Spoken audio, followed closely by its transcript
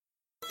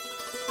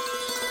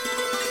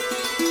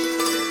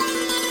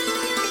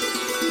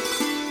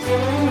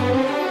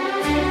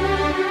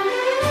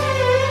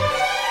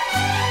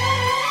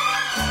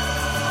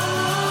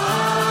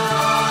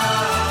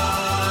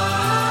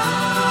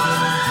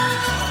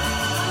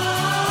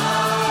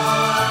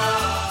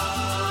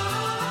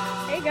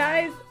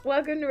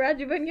Welcome to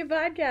Raju Bunya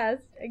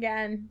Podcast.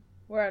 Again,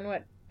 we're on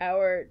what,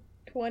 hour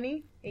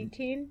 20?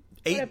 18?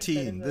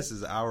 18. This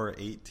is hour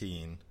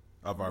 18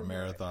 of our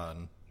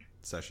marathon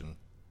session.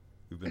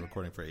 We've been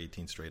recording for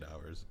 18 straight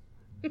hours.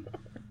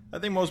 I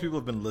think most people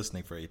have been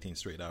listening for 18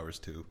 straight hours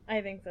too. I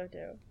think so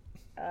too.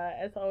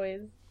 As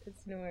always,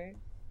 it's Noor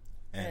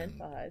and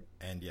Fahad.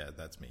 And yeah,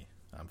 that's me.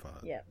 I'm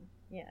Fahad. Yep.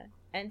 Yeah.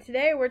 And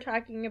today we're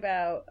talking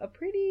about a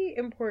pretty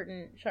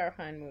important Shah Rukh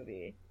Khan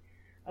movie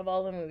of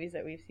all the movies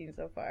that we've seen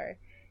so far.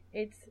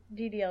 It's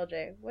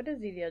DDLJ. What does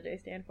DDLJ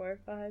stand for,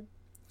 Fahad?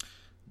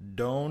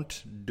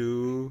 Don't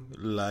do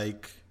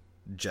like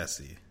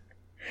Jesse.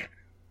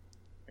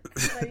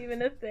 Not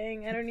even a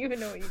thing. I don't even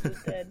know what you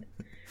just did.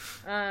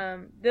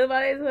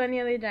 Dilwale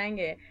Dulhaniya Le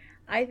Jayenge.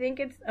 I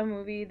think it's a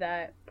movie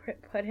that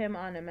put him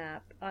on the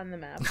map.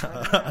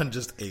 On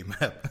just a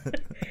map.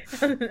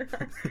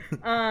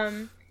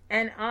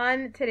 And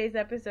on today's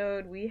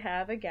episode, we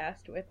have a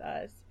guest with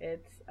us.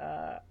 It's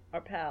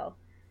our pal,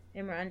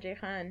 Imran J.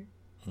 Khan.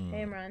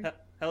 Hey, Imran.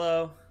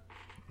 Hello.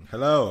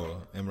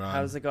 Hello, Imran.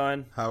 How's it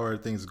going? How are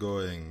things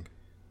going?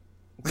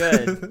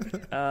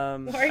 Good.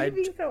 Why are you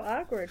being so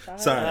awkward, Fahad?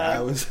 Sorry, I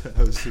was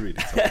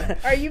reading something.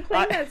 Are you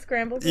playing that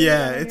scramble?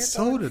 Yeah, it's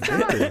so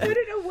addictive. Put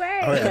it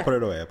away. Oh yeah, put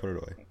it away.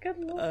 Good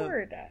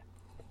lord.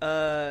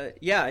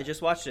 Yeah, I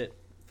just watched it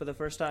for the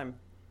first time.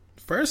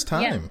 First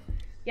time?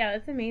 Yeah,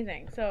 that's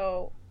amazing.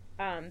 So,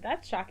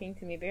 that's shocking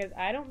to me because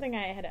I don't think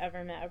I had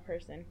ever met a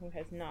person who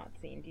has not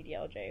seen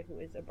DDLJ who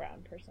is a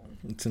brown person.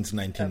 Since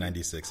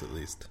 1996, at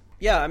least.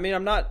 Yeah, I mean,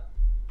 I'm not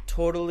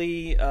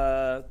totally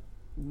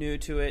new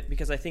to it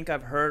because I think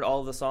I've heard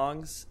all the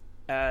songs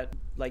at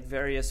like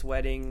various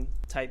wedding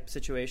type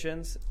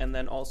situations, and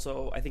then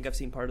also I think I've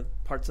seen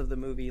parts of the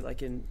movie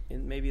like in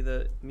maybe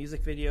the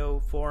music video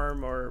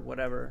form or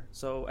whatever.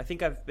 So I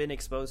think I've been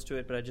exposed to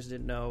it, but I just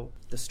didn't know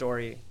the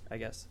story, I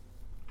guess.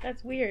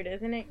 That's weird,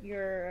 isn't it?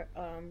 Your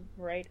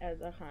right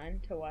as a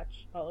Khan to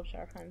watch all of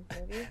Shah Rukh Khan's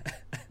movies.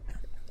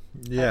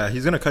 Yeah,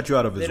 he's gonna cut you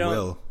out of his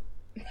will.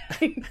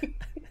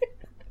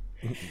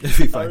 If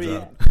he finds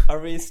out. Are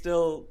we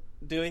still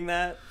doing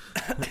that?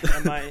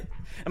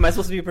 Am I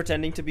supposed to be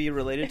pretending to be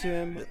related to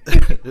him?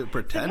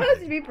 Pretending?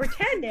 Supposed to be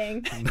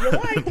pretending? You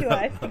lied to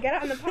us to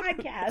get on the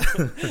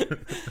podcast.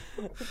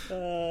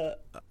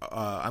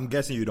 I'm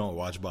guessing you don't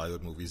watch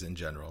Bollywood movies in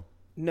general.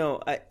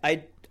 No,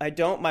 I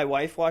don't. My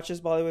wife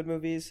watches Bollywood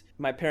movies.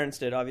 My parents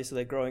did, obviously,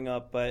 like growing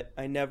up, but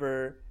I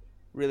never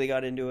really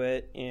got into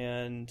it.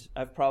 And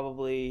I've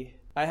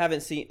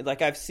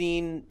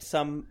seen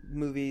some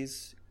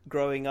movies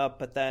growing up,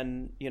 but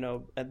then,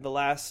 in the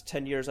last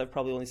 10 years, I've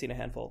probably only seen a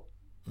handful.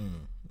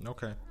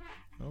 Okay.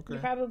 You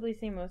probably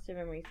seen most of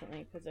them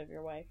recently because of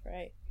your wife,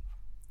 right?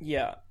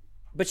 Yeah.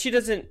 But she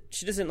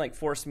doesn't like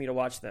force me to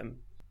watch them.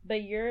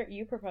 But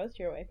you proposed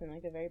to your wife in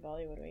like a very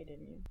Bollywood way,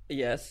 didn't you?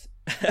 Yes.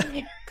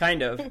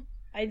 Kind of.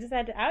 I just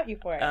had to out you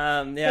for it.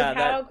 Yeah.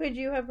 How could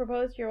you have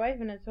proposed to your wife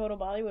in a total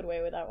Bollywood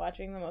way without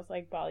watching the most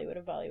like Bollywood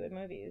of Bollywood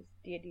movies,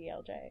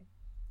 DDLJ?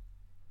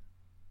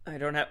 I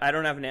don't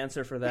have an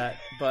answer for that,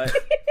 but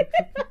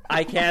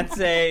I can't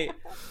say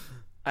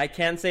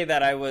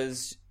that I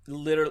was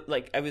literally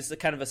like I was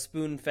kind of a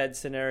spoon-fed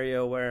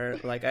scenario where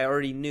like I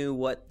already knew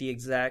what the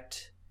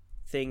exact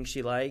thing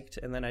she liked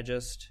and then I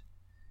just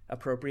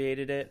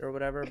appropriated it or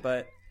whatever,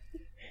 but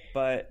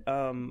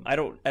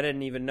I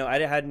didn't even know. I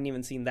hadn't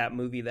even seen that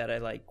movie that I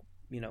like,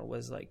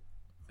 was like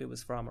it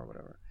was from or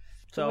whatever.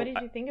 So what did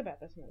you think about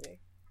this movie?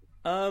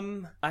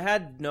 I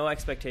had no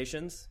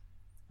expectations.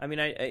 I mean,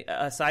 I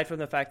aside from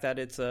the fact that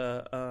it's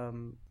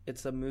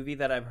a movie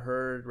that I've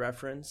heard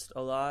referenced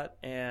a lot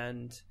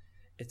and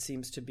it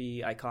seems to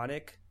be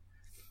iconic,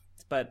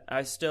 but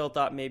I still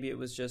thought maybe it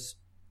was just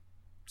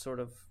sort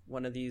of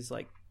one of these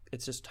like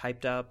it's just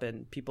hyped up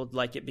and people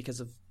like it because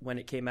of when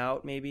it came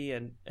out maybe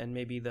and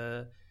maybe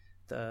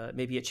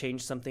maybe it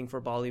changed something for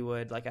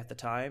Bollywood like at the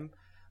time,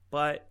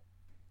 but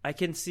I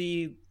can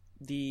see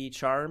the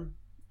charm.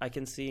 I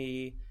can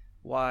see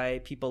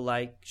why people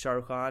like Shah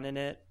Rukh Khan in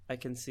it. I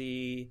can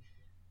see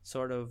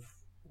sort of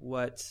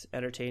what's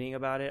entertaining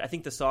about it. I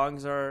think the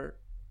songs are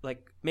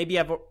like maybe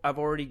I've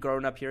already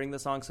grown up hearing the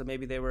songs, so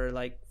maybe they were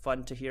like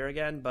fun to hear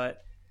again,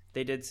 but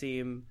they did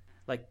seem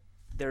like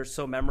they're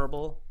so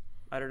memorable.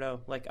 I don't know.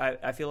 Like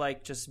I feel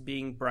like just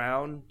being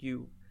brown,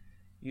 you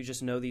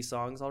just know these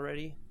songs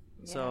already.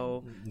 Yeah.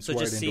 So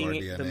just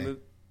seeing the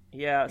movie.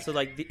 Yeah, so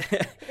like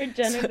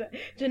you're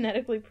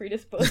genetically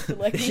predisposed to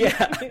like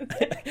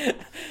music.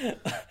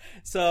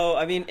 So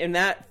I mean, in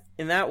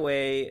that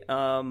way,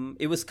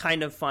 it was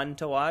kind of fun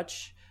to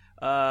watch.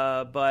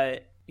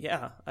 But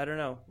yeah, I don't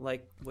know.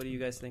 Like, what do you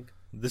guys think?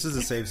 This is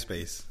a safe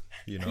space,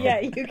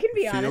 Yeah, you can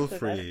be honest with us.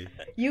 Feel free.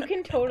 You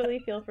can totally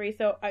feel free.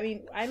 So, I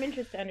mean, I'm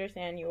interested to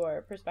understand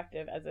your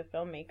perspective as a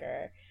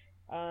filmmaker.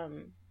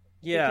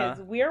 Yeah. Because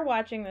we're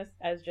watching this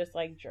as just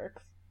like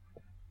jerks.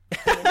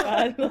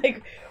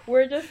 Like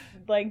we're just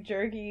like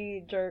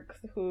jerky jerks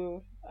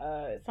who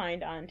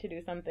signed on to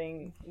do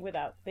something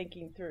without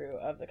thinking through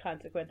of the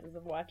consequences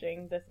of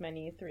watching this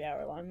many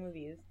 3-hour long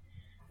movies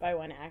by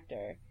one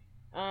actor.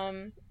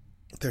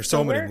 There's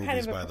so many we're kind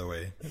movies, of by the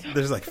way.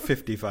 There's like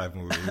 55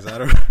 movies. I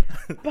don't.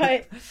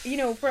 But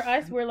for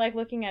us, we're like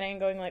looking at it and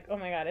going like, "Oh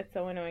my god, it's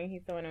so annoying.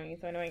 He's so annoying.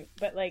 He's so annoying."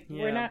 But like,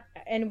 we're not,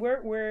 and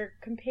we're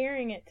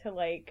comparing it to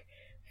like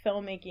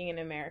filmmaking in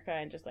America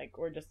and just like,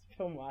 or just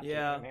film watching in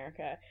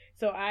America.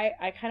 So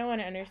I kind of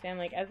want to understand,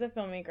 like, as a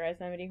filmmaker, as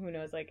somebody who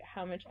knows like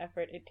how much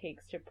effort it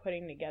takes to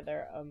putting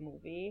together a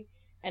movie,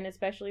 and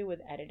especially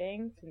with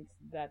editing, since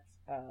that's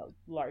a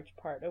large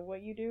part of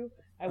what you do.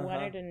 I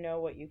wanted to know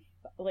what you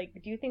like.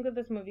 Do you think that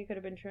this movie could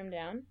have been trimmed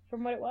down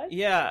from what it was?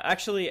 Yeah,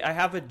 actually, I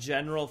have a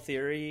general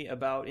theory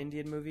about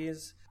Indian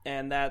movies,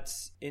 and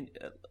that's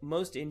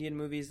most Indian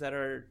movies that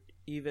are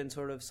even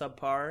sort of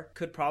subpar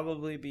could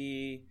probably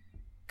be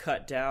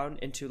cut down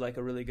into like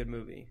a really good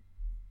movie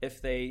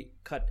if they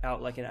cut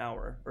out like an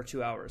hour or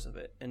 2 hours of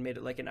it and made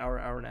it like an hour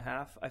and a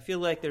half. I feel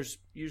like there's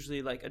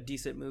usually like a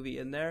decent movie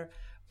in there,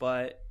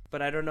 but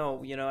I don't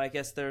know, I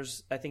guess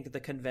I think the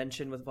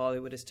convention with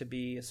Bollywood is to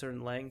be a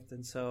certain length,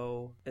 and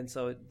so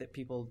that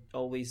people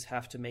always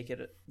have to make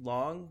it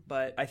long.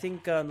 But I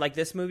think like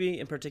this movie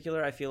in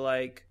particular, I feel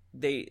like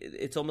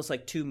it's almost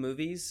like two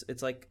movies.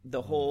 It's like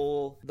the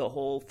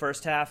whole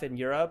first half in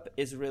Europe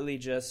is really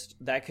just,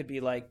 that could be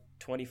like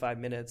 25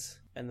 minutes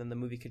and then the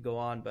movie could go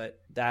on, but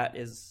that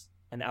is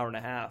an hour and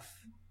a half.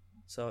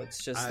 So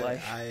it's just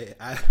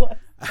I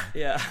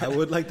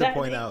would like to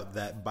point out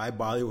that by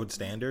Bollywood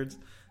standards,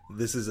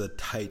 this is a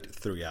tight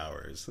 3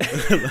 hours.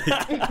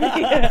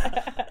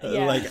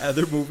 Like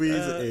other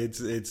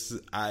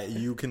movies,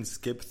 you can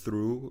skip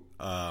through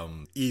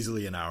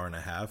easily an hour and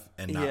a half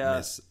and not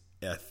miss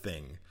a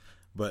thing.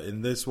 But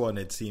in this one,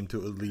 it seemed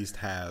to at least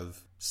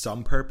have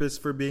some purpose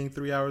for being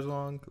 3 hours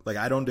long. Like,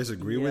 I don't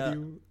disagree with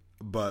you,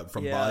 but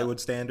from Bollywood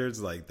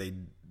standards, like, they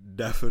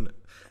definitely,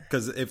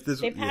 because if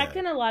this, they packed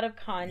in a lot of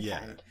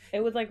content. It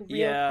was like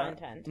real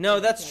content. No,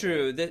 that's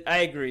true. I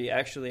agree.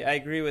 Actually, I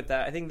agree with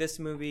that. I think this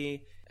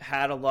movie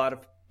had a lot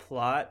of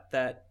plot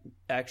that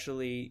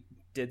actually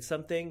did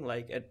something.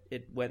 Like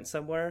it went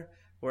somewhere.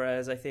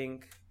 Whereas I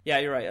think,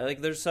 you're right.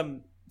 Like there's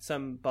some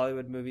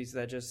Bollywood movies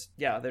that just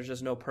there's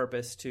just no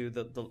purpose to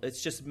the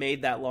it's just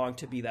made that long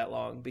to be that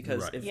long,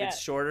 because if it's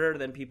shorter,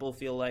 then people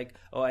feel like,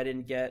 oh, I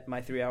didn't get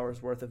my 3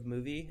 hours worth of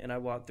movie and I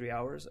want 3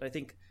 hours. I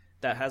think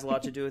that has a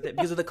lot to do with it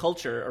because of the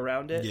culture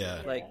around it.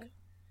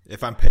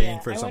 If I'm paying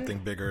for something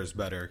bigger is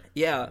better.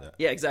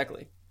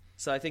 Exactly.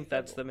 So I think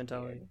that's the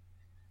mentality.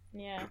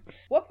 Yeah.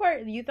 What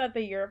part you thought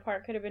the Europe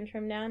part could have been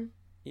trimmed down?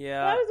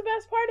 Yeah. Well, that was the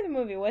best part of the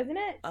movie, wasn't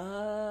it?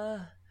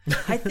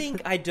 I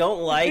think I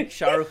don't like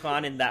Shah Rukh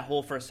Khan in that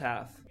whole first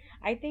half.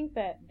 I think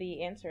that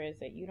the answer is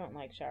that you don't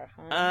like Shah Rukh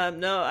Khan.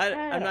 No,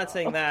 I'm not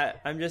saying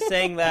that. I'm just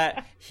saying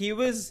that he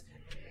was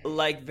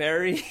like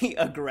very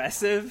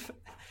aggressive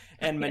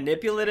and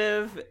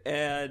manipulative,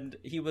 and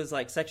he was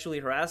like sexually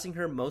harassing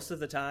her most of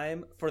the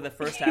time for the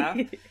first half,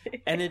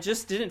 and it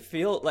just didn't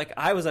feel like,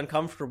 I was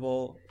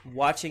uncomfortable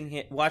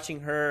watching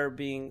her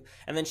being,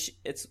 and then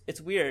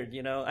it's weird,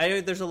 I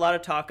know there's a lot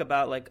of talk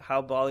about like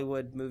how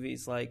Bollywood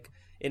movies like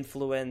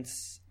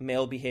influence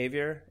male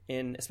behavior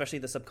in especially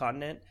the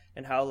subcontinent,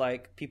 and how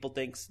like people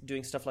think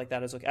doing stuff like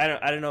that is okay.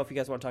 I don't know if you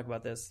guys want to talk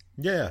about this.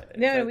 No,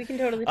 we can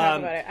totally talk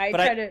about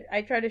it.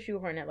 I try to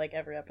shoehorn it like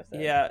every episode.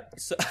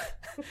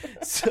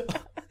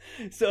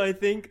 So I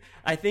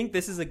think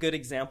this is a good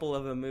example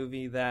of a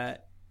movie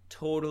that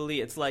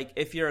totally, it's like,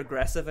 if you're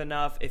aggressive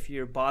enough, if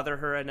you bother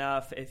her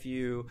enough, if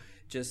you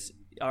just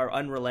are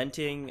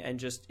unrelenting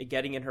and just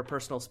getting in her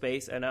personal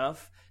space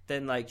enough,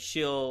 then like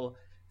she'll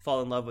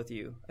fall in love with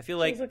you. I feel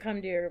like she'll come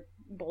to your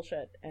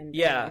bullshit and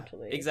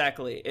eventually.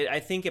 Exactly. I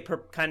think it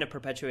kind of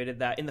perpetuated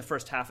that in the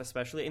first half,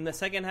 especially. In the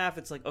second half,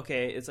 it's like,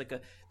 okay, it's like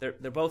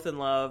they're both in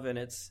love, and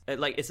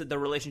the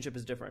relationship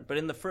is different. But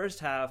in the first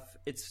half,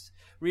 it's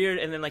weird,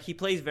 and then like he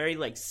plays very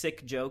like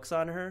sick jokes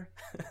on her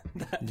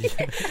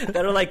that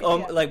are like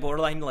like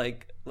borderline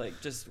like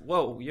just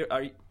whoa,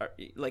 are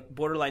like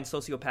borderline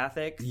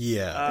sociopathic.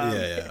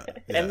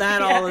 And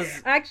that all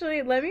is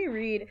actually. Let me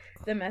read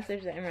the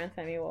message that Imran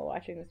sent me while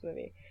watching this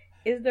movie.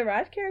 Is the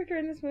Raj character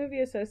in this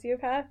movie a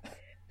sociopath?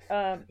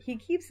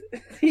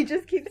 He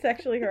just keeps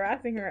sexually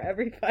harassing her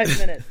every 5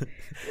 minutes,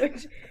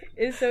 which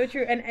is so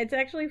true. And it's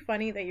actually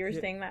funny that you're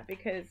saying that,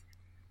 because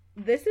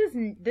this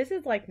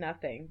is like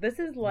nothing. This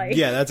is like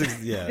this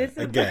is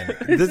again.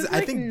 This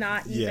I think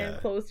not even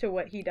close to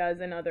what he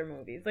does in other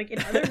movies. Like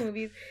in other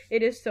movies,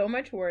 it is so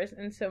much worse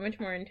and so much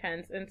more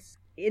intense. And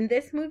in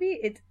this movie,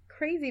 it's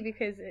crazy,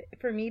 because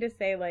for me to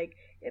say like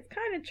it's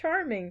kind of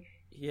charming.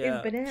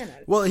 Is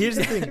bananas. Well, here's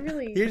the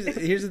thing.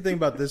 Here's the thing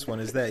about this one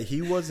is that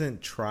he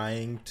wasn't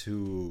trying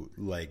to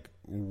like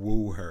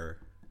woo her.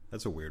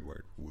 That's a weird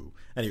word, woo.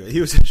 Anyway, he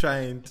was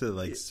trying to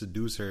like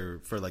seduce her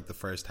for like the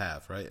first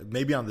half, right?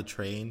 Maybe on the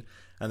train,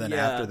 and then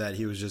after that,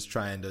 he was just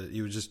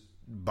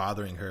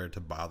bothering her to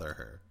bother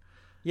her.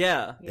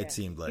 It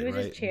seemed like,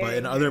 right? But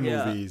in other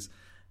movies,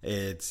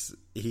 it's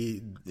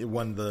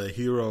when the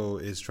hero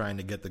is trying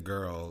to get the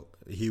girl,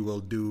 he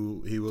will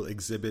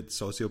exhibit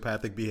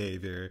sociopathic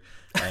behavior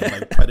and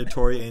like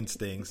predatory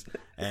instincts,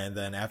 and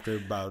then after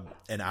about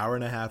an hour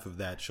and a half of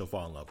that, she'll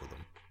fall in love with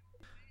him.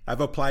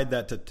 I've applied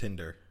that to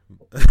Tinder.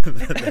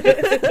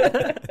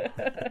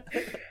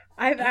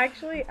 I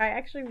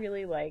actually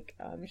really like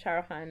Shah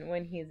Rukh Khan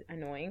when he's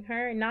annoying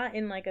her, not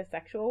in like a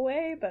sexual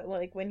way, but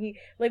like when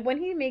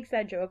he makes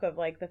that joke of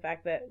like the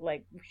fact that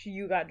like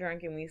you got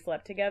drunk and we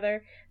slept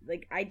together.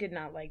 Like I did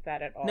not like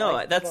that at all. No,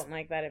 I don't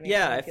like that. It makes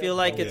yeah, me I feel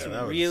like so it's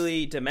weird.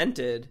 really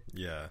demented.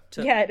 Yeah.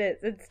 Yeah, it is.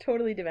 It's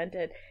totally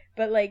demented.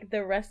 But like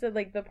the rest of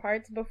like the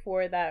parts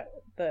before that,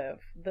 the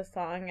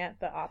song at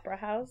the opera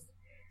house,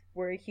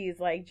 where he's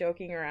like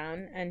joking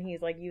around and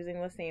he's like using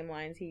the same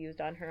lines he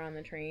used on her on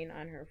the train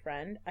on her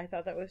friend. I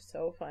thought that was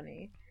so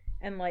funny,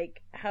 and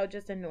like how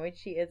just annoyed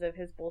she is of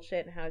his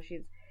bullshit and how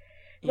she's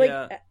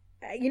like,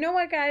 you know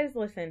what, guys?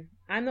 Listen,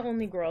 I'm the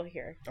only girl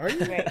here. Are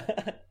you? Right?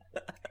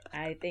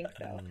 I think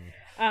so.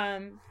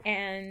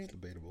 And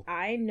Debatable.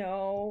 I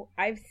know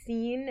I've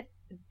seen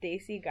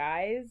Desi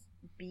guys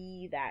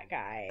be that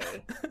guy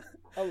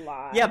a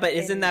lot. Yeah, but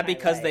isn't in that my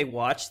because life. they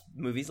watch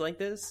movies like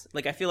this?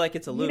 Like, I feel like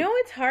it's a loop. You know,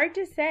 it's hard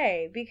to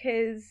say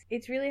because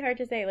it's really hard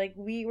to say. Like,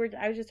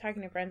 I was just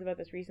talking to friends about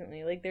this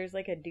recently. Like, there's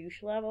like a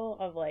douche level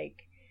of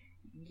like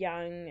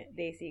young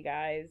Desi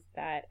guys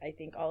that I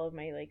think all of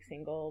my like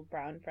single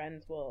brown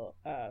friends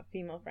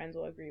female friends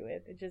will agree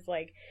with. It's just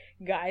like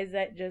guys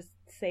that just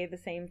say the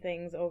same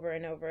things over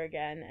and over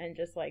again and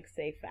just like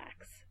say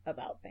facts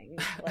about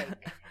things.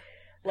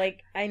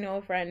 Like I know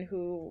a friend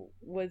who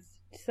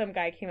some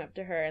guy came up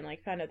to her and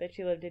like found out that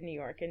she lived in New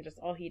York, and just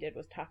all he did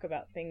was talk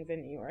about things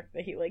in New York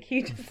that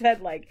he just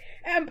said like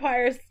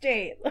Empire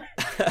State,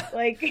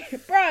 like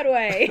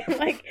Broadway,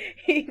 like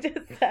he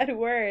just said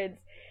words.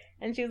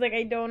 And she was like,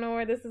 I don't know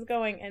where this is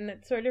going. And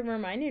it sort of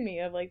reminded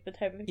me of like the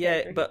type of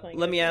character he's but playing.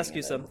 let me ask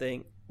you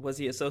something. Was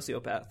he a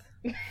sociopath?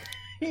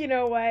 You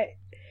know what?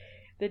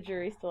 The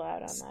jury's still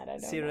out on that. I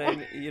don't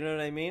know. You know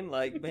what I mean?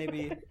 Like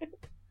maybe.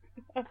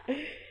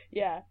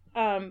 Yeah.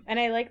 And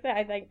I like that.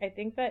 I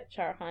think that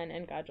Shah Rukh Khan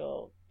and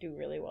Kajol do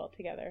really well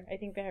together. I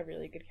think they have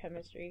really good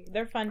chemistry.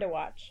 They're fun to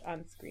watch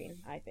on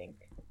screen, I think.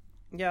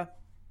 Yeah.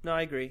 No,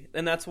 I agree.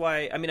 And that's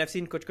why, I mean, I've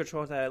seen Kuch Kuch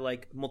Hota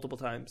like multiple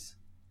times.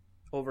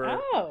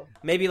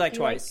 Maybe like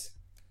twice.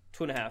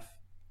 2.5.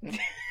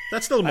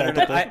 That's still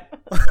multiple.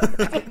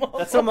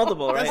 That's still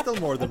multiple, right? That's still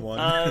more than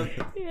one.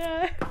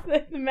 Yeah,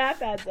 the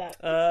math adds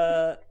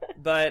up.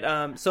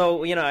 But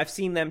so you know, I've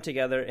seen them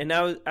together, and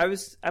now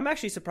I'm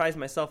actually surprised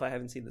myself I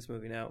haven't seen this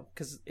movie now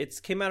because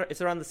it's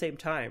around the same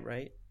time,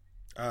 right?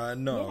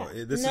 No,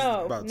 yeah. This is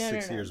about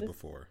 6 years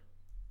before.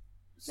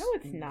 No,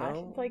 it's not.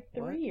 No? It's like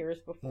 3 years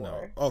before.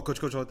 No. Oh, Kuch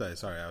Kuch Hota.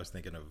 Sorry, I was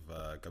thinking of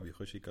Kabhi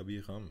Khushi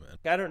Kabhi Gham.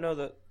 I don't know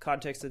the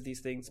context of these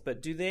things,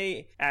 but do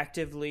they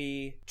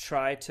actively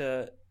try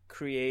to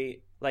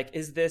create, like,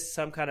 is this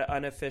some kind of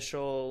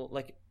unofficial,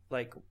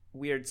 like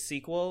weird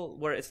sequel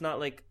where it's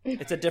not like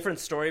it's a different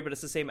story, but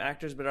it's the same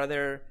actors? But are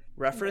there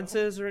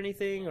references or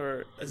anything,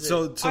 or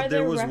so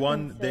there was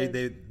one.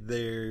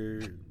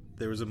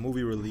 There was a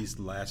movie released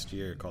last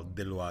year called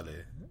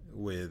Dilwale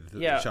with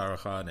Shah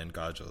Rukh Khan and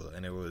Kajol,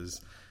 and it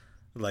was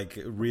like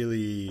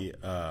really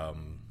a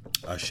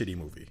shitty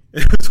movie.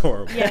 It was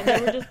horrible. Yeah,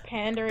 they were just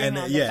pandering. And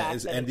on the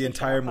fact that and the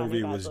entire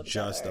movie was together.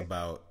 just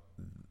about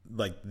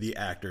like the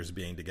actors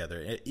being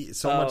together.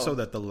 So much so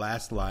that the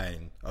last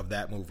line of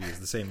that movie is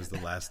the same as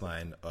the last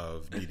line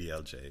of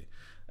DDLJ.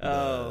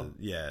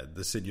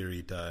 The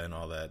Senorita and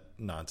all that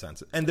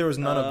nonsense. And there was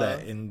none of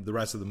that in the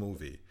rest of the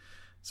movie.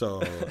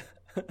 So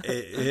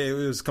it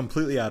was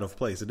completely out of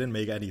place. It didn't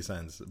make any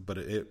sense. But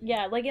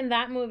like in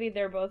that movie,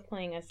 they're both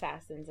playing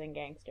assassins and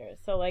gangsters.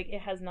 So like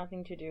it has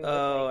nothing to do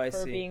with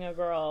her being a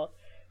girl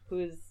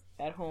who's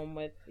at home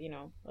with, you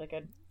know, like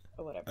a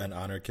whatever. An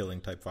honor killing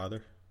type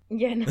father.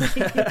 Yeah, no,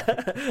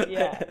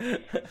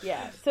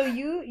 yeah. So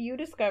you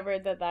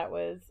discovered that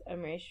was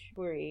Amrish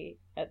Puri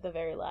at the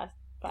very last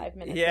 5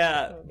 minutes.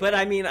 Yeah, but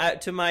I mean,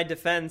 to my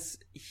defense,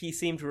 he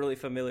seemed really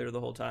familiar the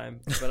whole time.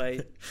 But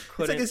I couldn't.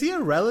 It's like, is he a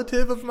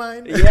relative of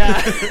mine?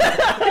 Yeah.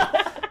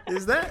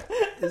 Is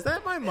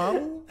that my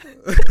mom?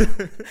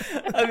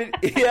 I mean,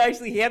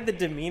 he had the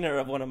demeanor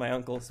of one of my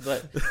uncles,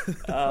 but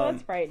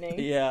that's frightening.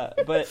 Yeah,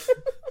 but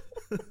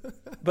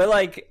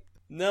like.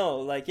 No,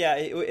 like,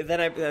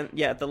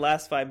 the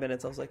last 5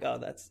 minutes, I was like, oh,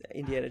 that's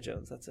Indiana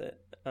Jones, that's it.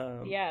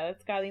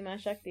 That's Kalima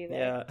Shakti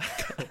there.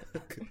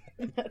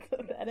 Yeah. That's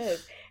what that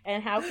is.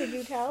 And how could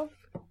you tell?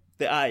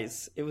 The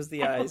eyes. It was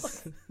the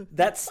eyes.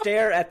 That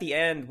stare at the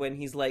end when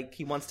he's like,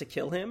 he wants to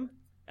kill him,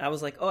 I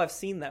was like, oh, I've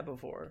seen that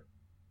before.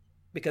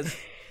 Because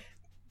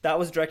that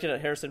was directed at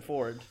Harrison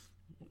Ford.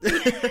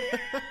 That's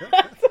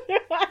what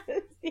it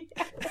was.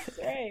 Yeah, that's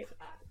right.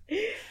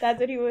 That's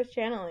what he was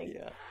channeling.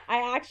 Yeah.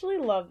 I actually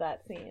love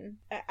that scene.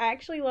 I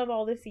actually love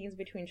all the scenes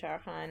between Shah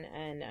Rukh Khan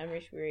and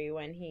Amrish Puri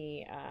when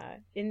he,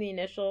 in the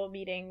initial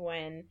meeting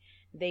when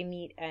they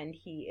meet and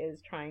he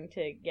is trying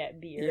to get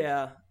beer.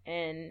 Yeah.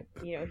 And,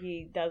 you know,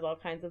 he does all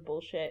kinds of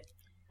bullshit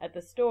at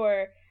the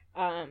store.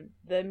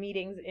 The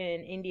meetings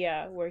in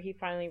India where he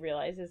finally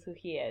realizes who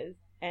he is.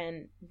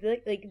 And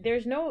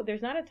there's not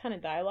a ton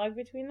of dialogue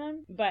between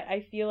them, but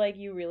I feel like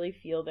you really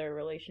feel their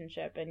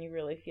relationship and you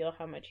really feel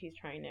how much he's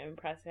trying to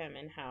impress him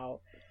and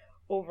how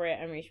over at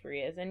Amrish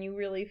Puri is, and you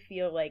really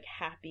feel like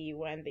happy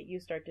when that you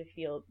start to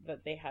feel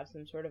that they have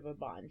some sort of a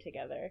bond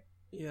together.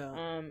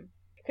 Yeah.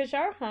 Because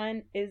Shah Rukh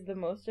Khan is the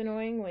most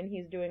annoying when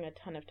he's doing a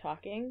ton of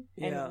talking,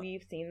 and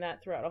we've seen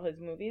that throughout all his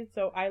movies.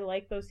 So I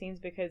like those scenes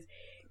because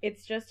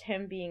it's just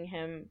him being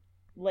him.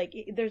 Like,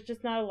 there's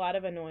just not a lot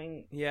of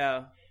annoying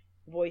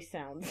voice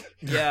sounds.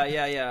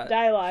 Yeah.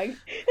 Dialogue.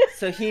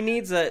 So he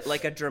needs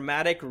a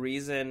dramatic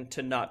reason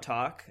to not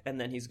talk,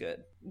 and then he's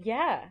good.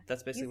 Yeah.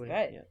 That's basically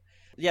what he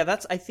Yeah,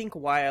 that's, I think,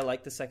 why I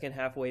like the second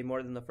half way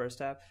more than the first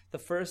half. The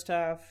first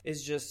half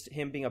is just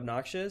him being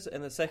obnoxious,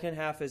 and the second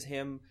half is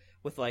him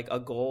with like a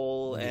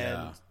goal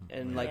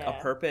and like a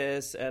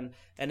purpose, and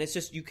it's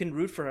just, you can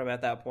root for him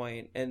at that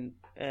point, and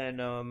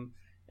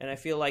I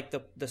feel like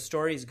the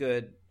story's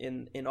good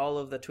in all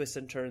of the twists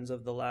and turns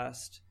of the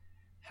last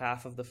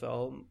half of the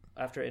film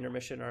after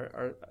intermission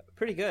are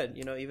pretty good,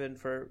 you know, even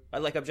for,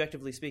 like,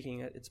 objectively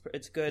speaking, it's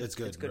good. It's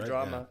good right?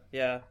 Drama.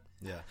 Yeah.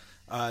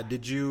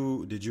 Did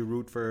you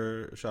root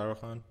for Shah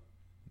Rukh Khan?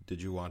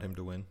 Did you want him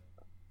to win?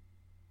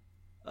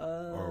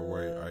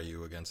 Or are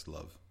you against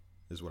love?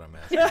 Is what I'm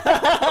asking.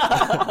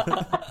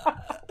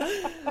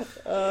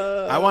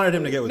 I wanted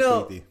him to get with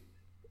Preeti.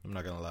 I'm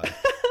not gonna lie.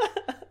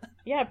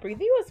 Yeah,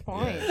 Preeti was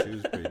fine. Yeah, she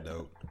was pretty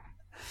dope.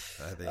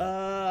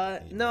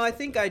 I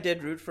think I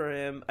did root for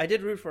him.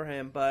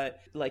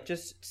 But like,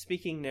 just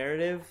speaking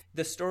narrative,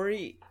 the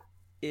story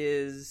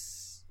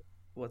is,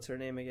 what's her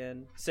name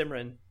again?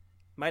 Simran.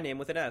 My name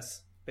with an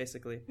S,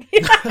 basically.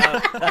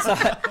 That's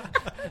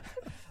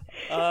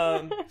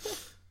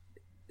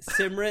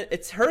Simran.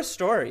 It's her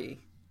story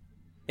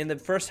in the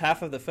first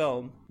half of the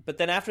film, but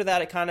then after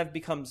that, it kind of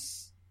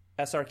becomes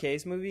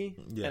SRK's movie,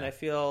 and I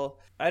feel,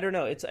 I don't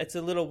know, it's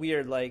a little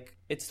weird. Like,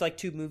 it's like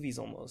two movies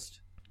almost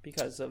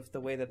because of the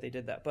way that they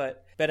did that.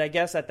 But I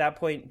guess at that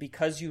point,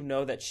 because you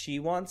know that she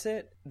wants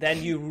it,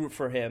 then you root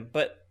for him.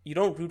 But you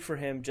don't root for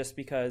him just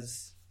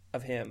because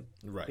of him,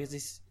 right? Because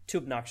he's too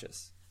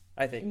obnoxious,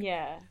 I think.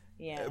 Yeah.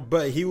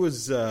 But he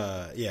was,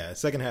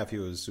 second half he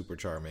was super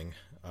charming.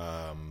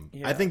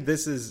 I think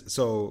this is,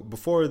 so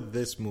before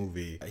this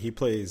movie, he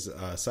plays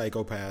a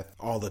psychopath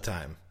all the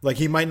time. Like,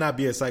 he might not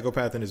be a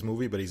psychopath in his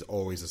movie, but he's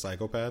always a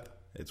psychopath.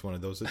 It's one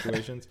of those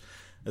situations.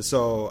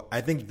 So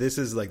I think this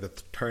is like the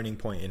turning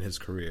point in his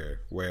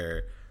career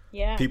where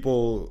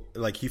people,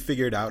 like, he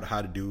figured out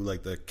how to do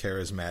like the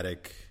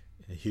charismatic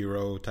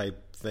hero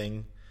type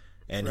thing,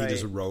 and he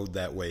just rode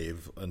that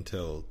wave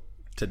until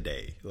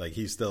today. Like,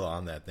 he's still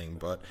on that thing.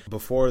 But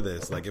before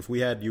this, like, if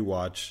we had you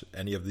watch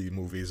any of the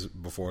movies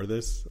before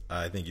this,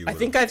 I think you would. I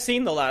think I've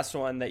seen the last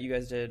one that you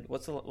guys did.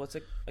 What's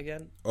it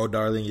again? Oh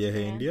Darling Ye Hai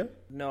India?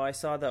 No, I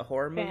saw the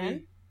horror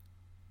movie.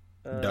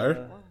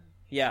 Dar?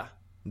 Yeah.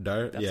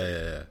 Dar?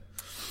 Yeah.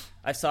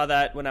 I saw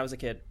that when I was a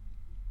kid.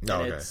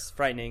 And it's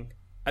frightening.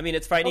 I mean,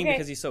 it's frightening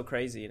because he's so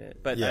crazy in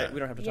it, but we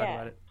don't have to talk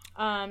about it.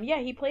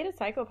 He played a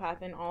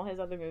psychopath in all his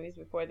other movies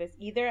before this,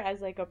 either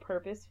as like a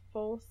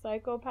purposeful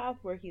psychopath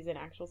where he's an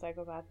actual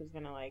psychopath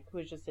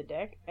who's just a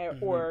dick,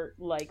 or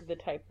like the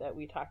type that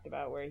we talked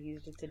about where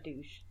he's just a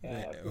douche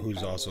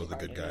who's also the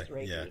good guy.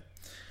 Yeah.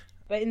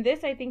 But in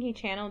this, I think he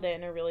channeled it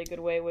in a really good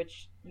way,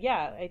 which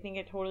I think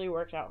it totally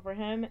worked out for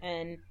him.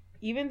 And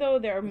even though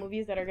there are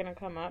movies that are going to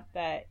come up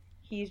that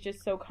he's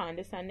just so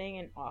condescending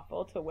and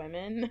awful to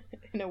women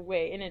in a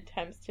way, in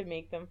attempts to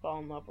make them fall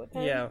in love with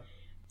him. Yeah.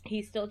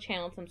 He still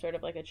channeled some sort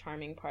of like a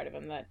charming part of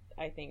him that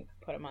I think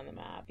put him on the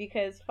map.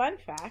 Because, fun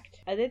fact,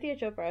 Aditya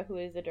Chopra, who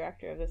is the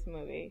director of this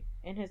movie,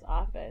 in his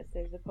office,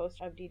 there's a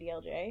poster of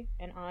DDLJ,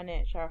 and on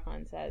it, Shah Rukh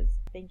Khan says,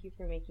 "Thank you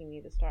for making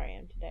me the star I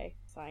am today."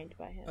 Signed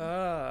by him.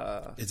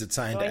 Is it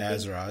signed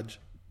as Raj?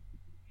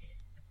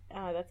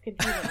 That's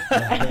confusing.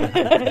 I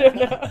don't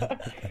know.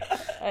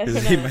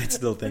 Because he might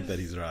still think that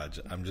he's Raj.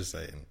 I'm just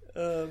saying.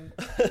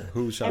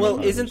 Who Shah Rukh Khan? Well,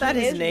 isn't that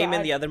his name Raj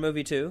in the other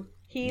movie too?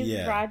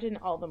 He's Raj in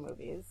all the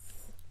movies.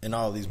 In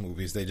all these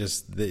movies,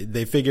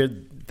 they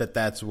figured that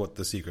that's what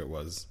the secret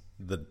was,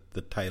 the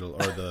title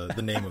or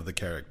the name of the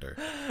character.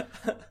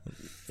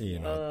 You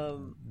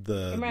know,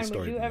 Imran, the story.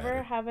 Would you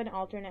ever have an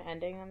alternate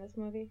ending on this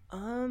movie?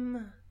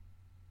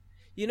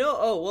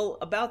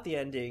 About the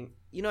ending,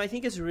 I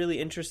think it's really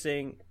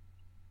interesting.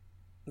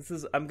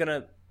 I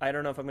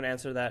don't know if I'm gonna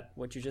answer that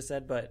what you just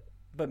said, but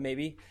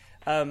maybe.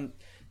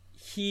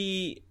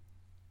 He's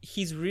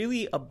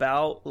really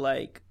about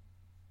like,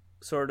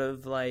 sort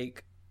of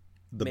like.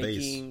 The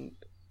bass.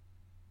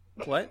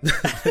 What?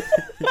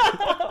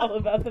 All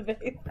about the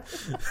bass.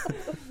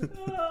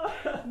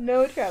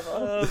 No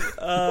trouble.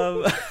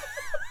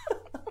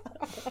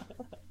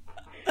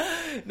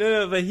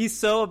 No, but he's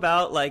so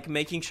about like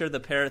making sure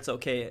the parents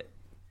okay it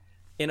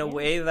in a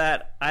way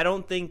that I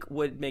don't think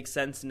would make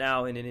sense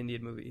now in an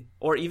Indian movie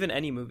or even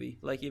any movie.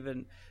 Like,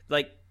 even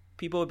like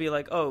people would be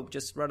like, "Oh,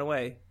 just run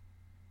away."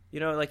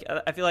 Like,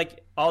 I feel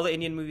like all the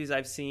Indian movies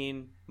I've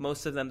seen,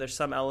 most of them, there's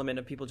some element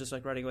of people just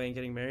like running away and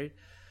getting married,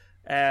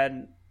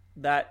 and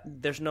that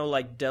there's no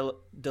like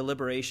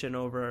deliberation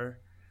over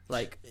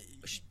like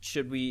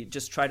should we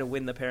just try to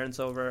win the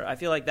parents over. I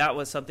feel like that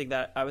was something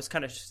that I was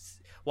kind of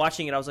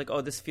watching it. I was like,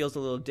 oh, this feels a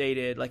little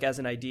dated, like as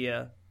an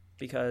idea,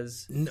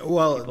 because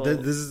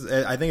this is,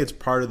 I think it's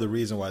part of the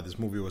reason why this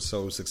movie was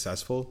so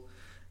successful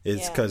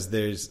is because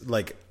there's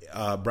like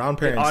brown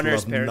parents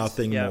love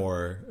nothing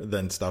more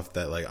than stuff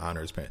that like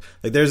honors parents.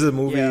 Like there's a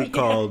movie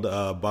called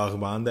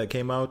Bahman that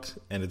came out,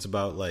 and it's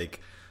about like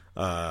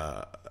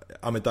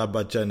Amitabh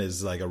Bachchan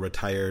is like a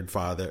retired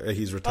father.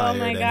 He's retired. Oh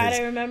my God,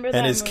 I remember that.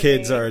 And his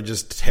kids are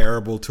just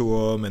terrible to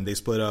him, and they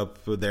split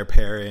up with their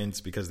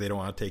parents because they don't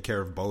want to take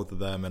care of both of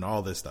them, and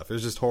all this stuff. It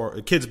was just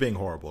kids being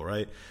horrible,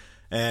 right?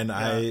 And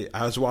I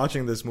was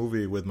watching this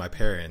movie with my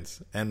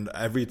parents, and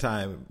every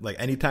time, like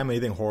anytime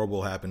anything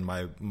horrible happened,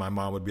 my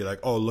mom would be like,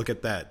 "Oh, look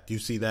at that! Do you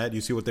see that? Do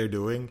you see what they're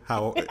doing?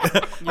 How?"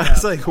 I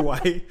was like,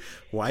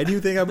 "Why do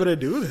you think I'm gonna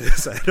do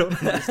this? I don't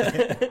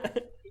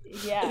understand."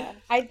 Yeah,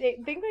 I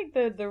think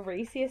like the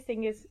raciest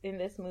thing is in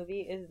this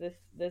movie is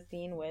the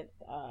scene with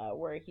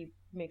where he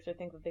makes her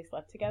think that they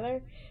slept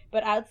together.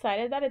 But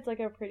outside of that, it's like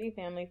a pretty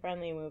family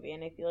friendly movie,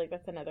 and I feel like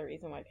that's another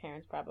reason why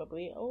parents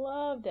probably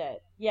loved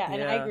it. Yeah,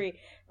 and I agree.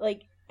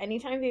 Like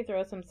anytime they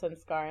throw some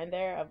sanskar in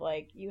there of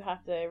like you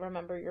have to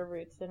remember your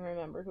roots and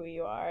remember who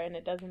you are, and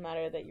it doesn't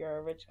matter that you're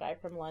a rich guy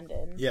from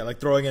London. Yeah, like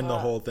throwing in the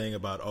whole thing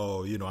about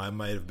I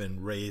might have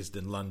been raised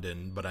in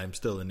London, but I'm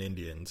still an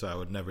Indian, so I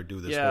would never do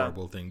this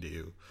horrible thing to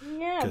you.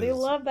 Yeah, they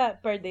love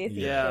that Pardesi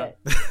shit.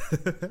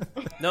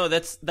 No,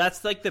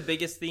 that's like the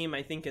biggest theme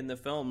I think in the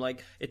film.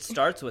 Like it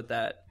starts with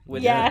that,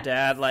 with her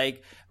dad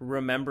like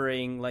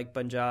remembering like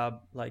Punjab,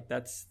 like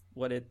that's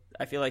what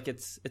I feel like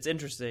it's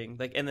interesting.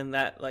 Like, and then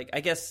that, like, I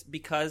guess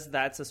because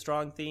that's a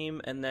strong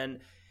theme, and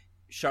then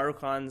Shah Rukh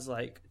Khan's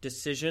like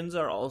decisions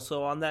are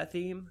also on that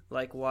theme,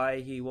 like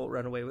why he won't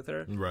run away with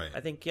her. Right.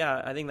 I think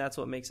that's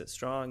what makes it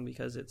strong,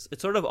 because it's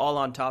sort of all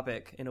on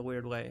topic in a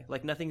weird way.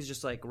 Like nothing's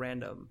just like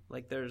random.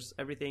 Like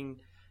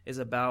everything is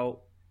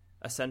about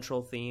a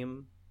central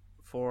theme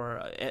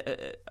for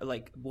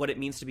like what it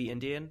means to be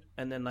Indian,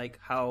 and then like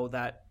how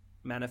that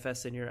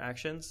manifests in your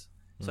actions.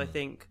 So I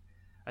think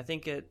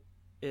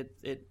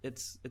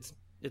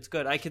it's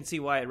good. I can see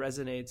why it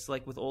resonates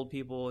like with old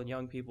people and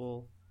young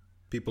people.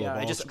 People of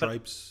all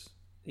stripes.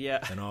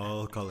 And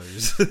all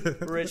colors.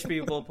 Rich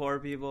people, poor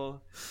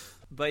people.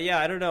 But yeah,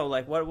 I don't know.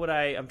 Like, what would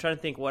I'm trying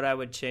to think what I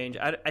would change.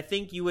 I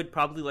think you would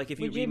probably like if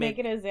you make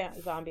it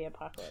a zombie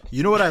apocalypse.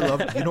 You know what I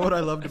loved? You know what I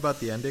loved about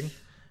the ending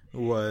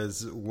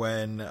was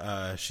when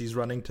she's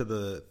running to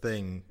the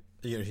thing.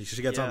 You know,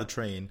 she gets on the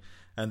train,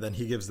 and then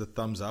he gives the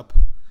thumbs up.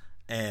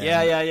 And,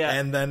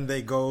 and then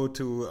they go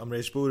to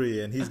Amresh Puri,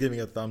 and he's giving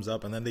a thumbs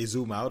up, and then they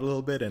zoom out a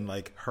little bit, and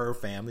like her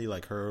family,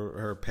 like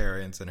her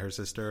parents and her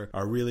sister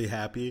are really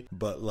happy,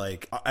 but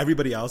like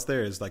everybody else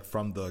there is like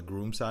from the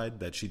groom side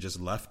that she just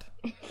left.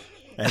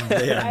 And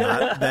they are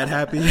not that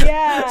happy.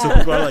 Yeah. So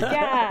people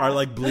are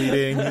like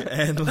bleeding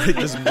and like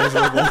just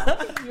miserable.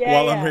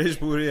 While Amresh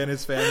Puri and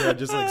his family are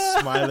just like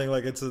smiling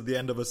like it's the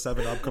end of a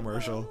 7-Up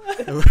commercial.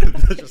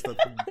 Just a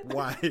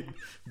wide,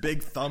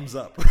 big thumbs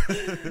up.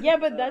 Yeah,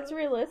 but that's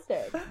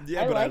realistic.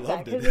 Yeah, but I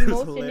loved that, it. In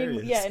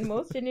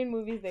most Indian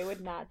movies they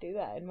would not do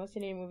that. In most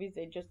Indian movies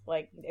they just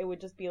like it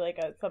would just be like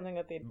something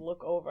that they'd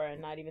look over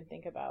and not even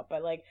think about.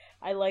 But like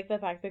I like the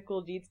fact that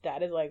Kuljit's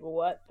dad is like,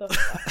 what the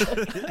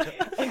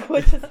fuck? Like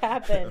what just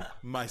happened?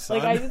 My son,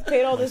 like I just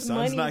paid all this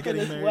money for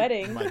this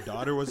wedding. My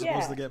daughter was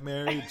supposed to get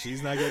married.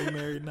 She's not getting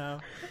married now.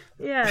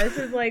 Yeah, this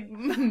is like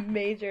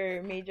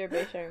major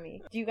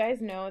Besharmi. Do you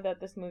guys know that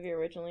this movie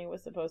originally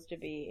was supposed to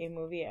be a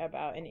movie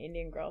about an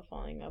Indian girl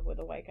falling in love with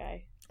a white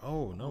guy?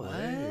 Oh, no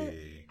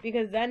way.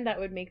 Because then that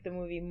would make the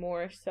movie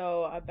more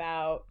so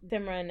about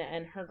Simran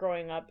and her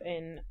growing up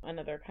in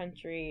another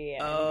country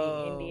and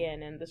being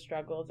Indian and the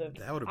struggles of...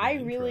 That would have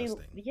been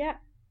interesting.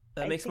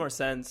 That makes more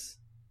sense.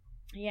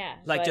 Yeah.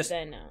 Like just...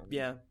 Then,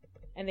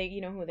 and they,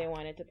 who they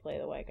wanted to play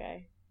the white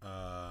guy?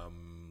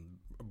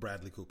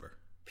 Bradley Cooper.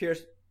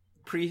 Pierce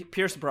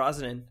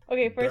Brosnan.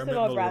 Okay, first of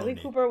all, Bradley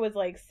Cooper was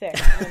like 6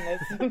 when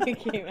this movie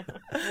came out.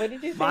 What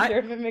did you say,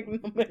 Dermot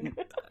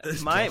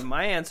McMillan?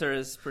 My answer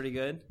is pretty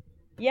good.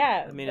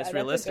 Yeah, I mean it's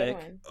realistic.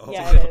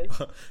 Yeah, it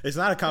is. It's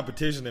not a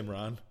competition,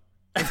 Imran.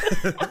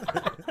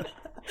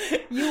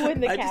 You win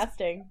the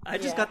casting. I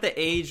just got the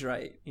age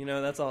right.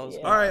 That's all.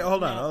 All right,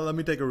 hold on. Let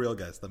me take a real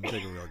guess.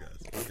 Okay,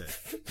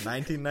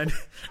 1990.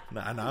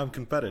 Now I'm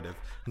competitive.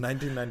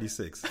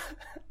 1996.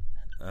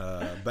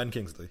 Ben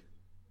Kingsley.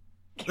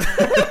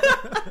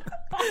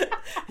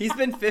 He's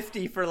been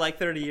 50 for like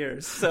 30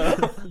 years, so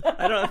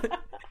I don't.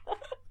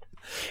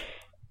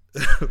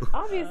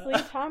 Obviously,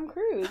 Tom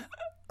Cruise.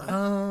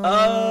 Oh,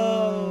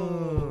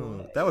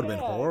 that would have been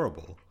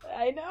horrible.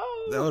 I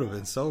know. That would have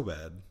been so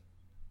bad.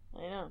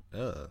 I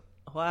know.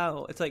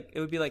 Wow, it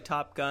would be like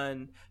Top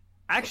Gun.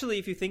 Actually,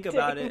 if you think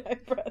about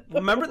it,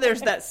 remember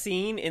there's that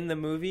scene in the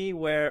movie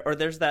or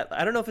there's that,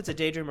 I don't know if it's a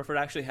daydream or if it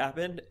actually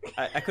happened.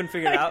 I couldn't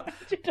figure it out.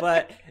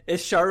 But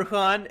it's Shah Rukh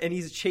Khan and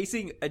he's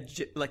chasing a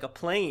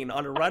plane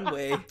on a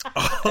runway.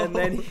 And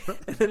then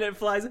it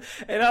flies.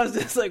 And I was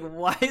just like,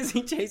 why is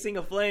he chasing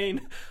a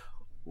plane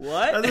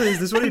What? Is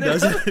this what he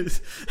does?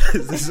 Is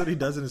this what he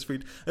does in his free?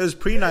 It was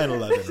pre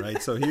 9/11,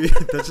 right? So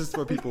that's just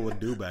what people would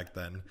do back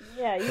then.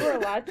 Yeah, you were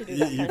allowed to do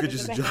that. You could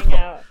just hang jump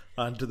out.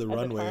 onto the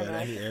runway at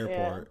any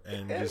airport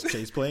and just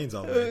chase planes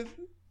all day.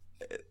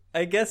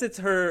 I guess it's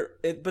her,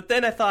 but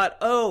then I thought,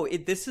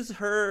 this is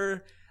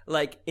her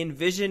like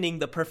envisioning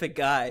the perfect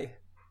guy.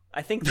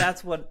 I think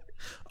that's what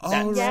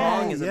that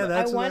song is about.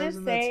 I want to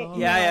say,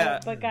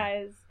 but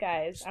guys,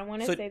 I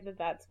want to say that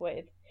that's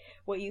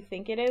what you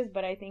think it is,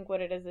 but I think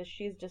what it is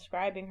she's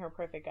describing her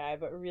perfect guy,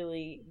 but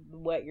really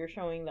what you're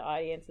showing the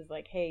audience is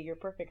like, hey, your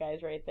perfect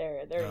guy's right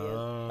there. There he is,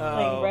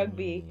 playing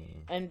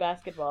rugby and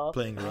basketball.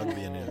 Playing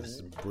rugby in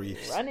his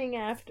briefs. Running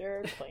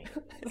after planes.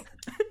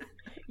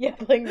 Yeah,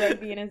 playing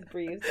rugby in his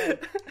briefs.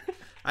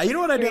 Like, you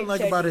know what I didn't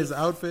like about his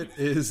outfit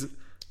is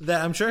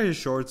that I'm sure his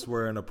shorts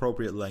were an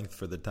appropriate length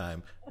for the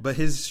time, but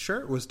his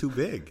shirt was too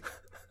big.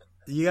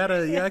 You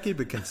gotta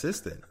keep it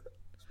consistent.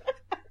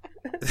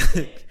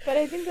 But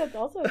I think that's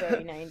also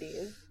very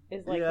 90s.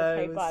 Is like the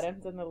tight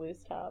bottoms and the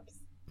loose tops.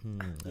 I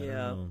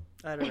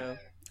don't know.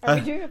 Are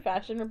we doing a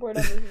fashion report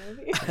on this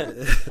movie?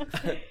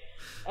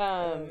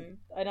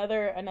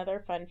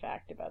 Another fun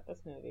fact about this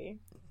movie.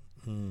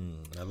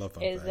 I love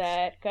fun is facts.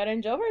 that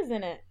Karan Johar's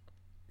in it.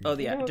 Oh,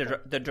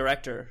 the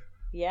director.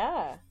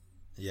 Yeah.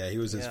 Yeah, he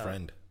was his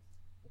friend.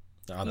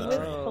 He was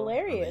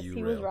hilarious.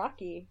 He was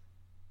Rocky.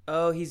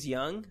 Oh, he's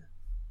young?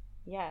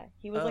 Yeah,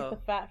 he was like the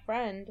fat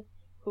friend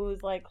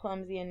who's like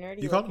clumsy and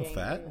nerdy. You called him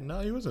fat?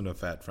 No, he wasn't a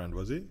fat friend,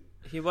 was he?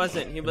 He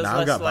wasn't. He was now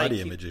less I got like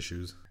body image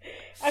issues.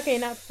 Okay,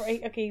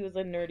 he was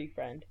a nerdy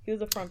friend. He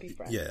was a frumpy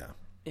friend.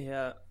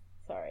 Yeah.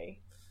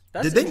 Sorry.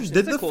 Did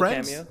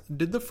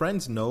the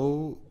friends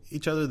know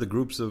each other? The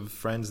groups of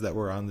friends that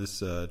were on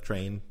this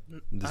train,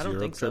 this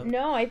Europe trip?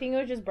 No, I think it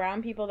was just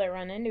brown people that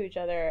run into each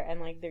other,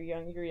 and like you're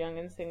young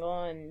and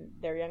single, and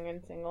they're young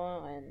and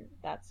single, and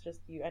that's just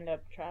you end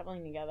up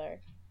traveling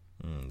together.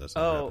 That's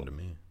not happened to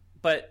me.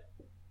 But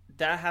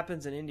that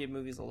happens in Indian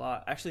movies a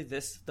lot. Actually,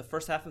 the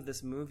first half of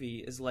this movie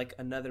is like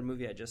another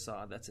movie I just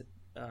saw. That's it.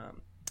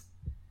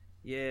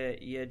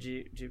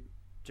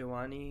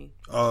 Jawani.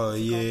 Oh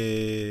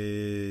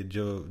yeah,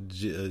 God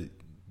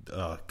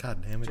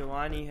damn it.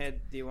 Jawani Hai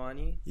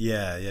Diwani.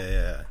 Yeah.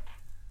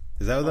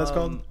 Is that what that's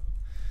called?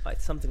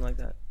 Something like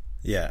that.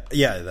 Yeah,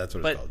 that's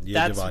what it's called.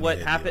 That's what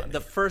happened. Diwani. The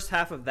first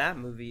half of that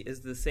movie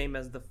is the same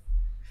as the.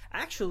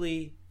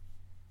 Actually,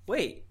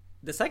 wait.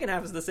 The second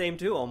half is the same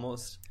too,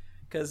 almost,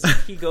 because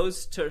he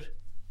goes to.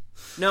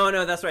 No,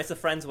 that's right. It's a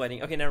friend's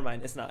wedding. Okay, never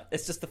mind. It's not.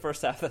 It's just the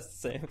first half that's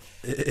the same.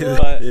 It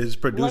is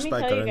produced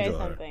by Karan Johar. Let me tell you guys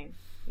something.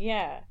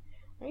 Yeah.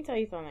 Let me tell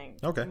you something.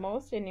 Okay.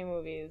 Most Indian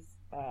movies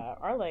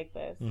are like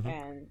this,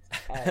 and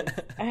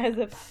as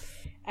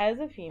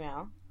a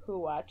female who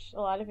watched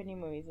a lot of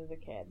Indian movies as a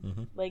kid,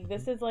 like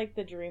this is like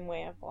the dream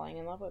way of falling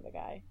in love with a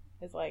guy.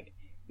 It's like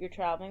you're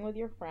traveling with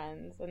your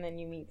friends, and then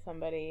you meet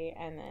somebody,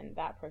 and then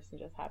that person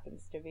just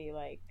happens to be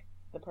like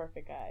the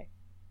perfect guy.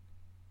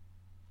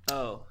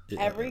 Oh.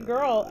 Every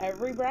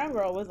brown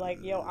girl was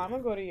like, yo, I'm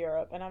gonna go to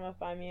Europe and I'm gonna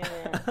find me a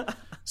man.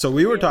 So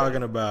we were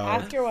talking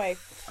about... Ask your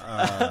wife.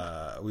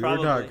 We were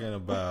talking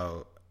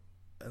about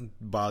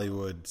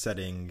Bollywood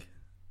setting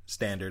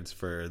standards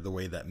for the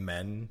way that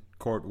men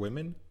court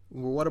women.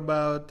 What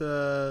about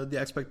the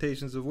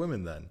expectations of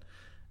women then?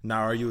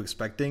 Now, are you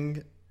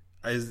expecting...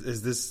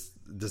 Does this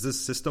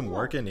system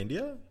work in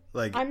India?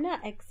 Like, I'm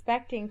not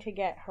expecting to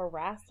get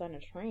harassed on a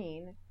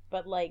train.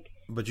 But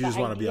you just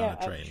want to be on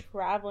a train.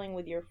 Traveling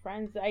with your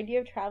friends. The idea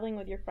of traveling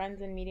with your friends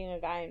and meeting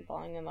a guy and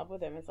falling in love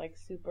with him is like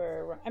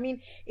super. I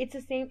mean, it's the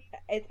same.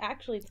 It's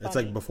actually. Funny. It's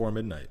like before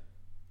midnight.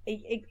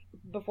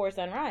 Before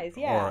sunrise,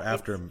 yeah. Or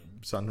after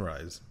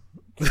sunrise.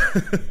 Is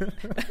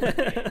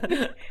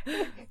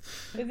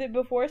it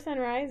before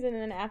sunrise and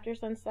then after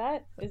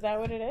sunset? Is that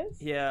what it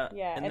is? Yeah.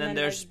 And then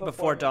there's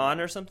before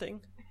dawn or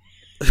something.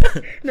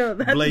 No,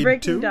 that's Blade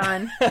Breaking 2?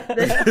 Dawn.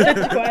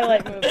 The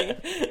Twilight movie.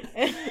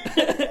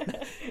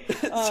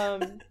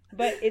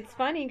 But it's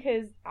funny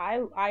because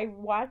I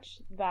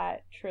watched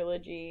that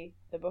trilogy,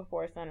 the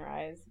Before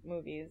Sunrise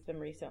movies, them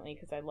recently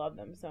because I love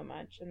them so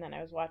much. And then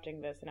I was watching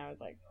this and I was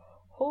like,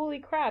 holy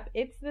crap,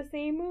 it's the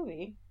same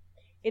movie.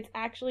 It's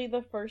actually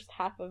the first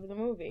half of the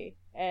movie.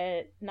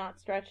 Not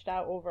stretched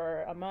out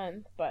over a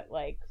month, but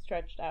like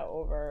stretched out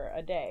over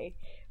a day,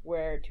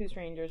 where two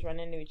strangers run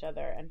into each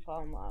other and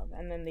fall in love,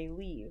 and then they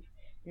leave,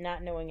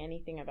 not knowing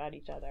anything about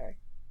each other.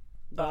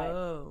 But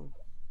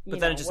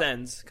then it just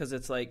ends because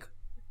it's like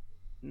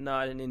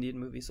not an Indian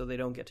movie, so they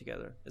don't get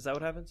together. Is that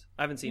what happens?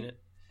 I haven't seen it.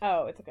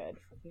 Oh, it's good.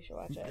 You should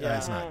watch it. Yeah,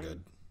 it's not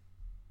good.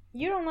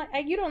 You don't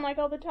like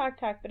all the talk,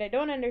 but I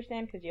don't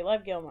understand because you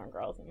love Gilmore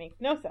Girls. It makes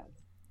no sense.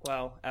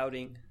 Wow,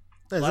 outing.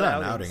 It's not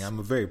an outing. I'm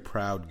a very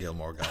proud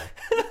Gilmore guy.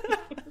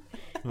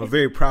 I'm a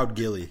very proud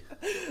Gilly.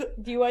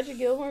 Do you watch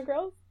Gilmore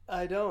Girls?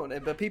 I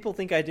don't, but people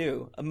think I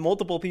do.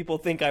 Multiple people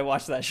think I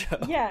watch that show.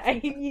 Yeah,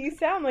 you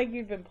sound like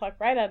you've been plucked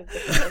right out of the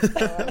show,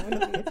 so I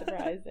wouldn't be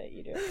surprised that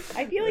you do.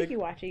 I feel like you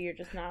watch it, you're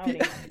just not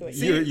owning up to it.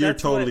 You're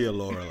totally a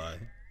Lorelai.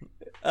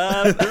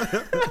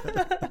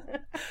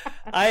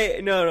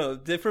 No.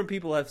 Different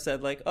people have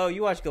said like, "Oh,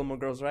 you watch Gilmore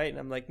Girls, right?" And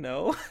I'm like,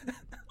 "No."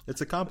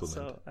 It's a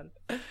compliment.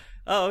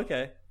 Oh,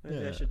 okay.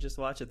 Maybe Yeah. I should just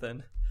watch it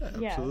then.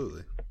 Yeah,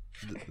 absolutely.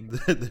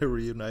 They're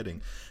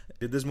reuniting.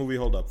 Did this movie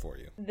hold up for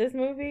you? This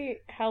movie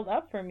held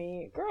up for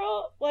me,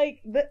 girl.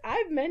 Like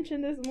I've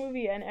mentioned this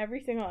movie in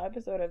every single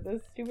episode of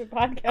this stupid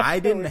podcast. I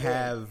didn't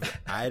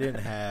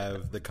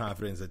have the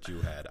confidence that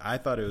you had. I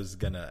thought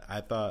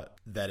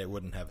that it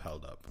wouldn't have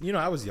held up. You know,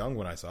 I was young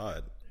when I saw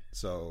it,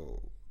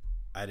 so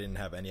I didn't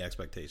have any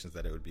expectations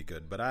that it would be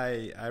good. But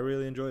I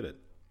really enjoyed it.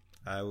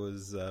 I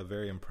was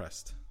very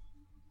impressed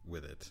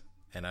with it,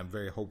 and I'm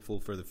very hopeful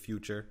for the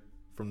future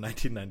from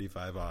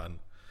 1995 on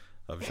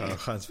of Shah Rukh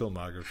Khan's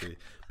filmography,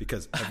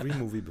 because every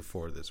movie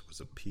before this was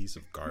a piece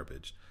of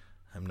garbage.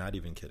 I'm not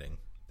even kidding.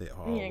 They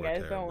all were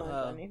guys terrible. don't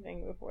watch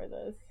anything before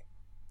this.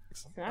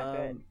 It's not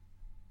good.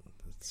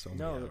 It's so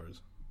many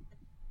hours.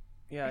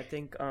 Yeah, I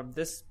think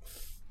this,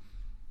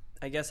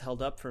 I guess,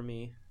 held up for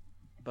me,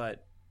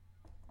 but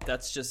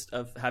that's just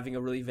of having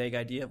a really vague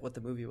idea of what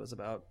the movie was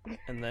about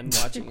and then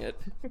watching it.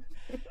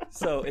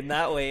 So in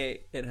that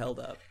way, it held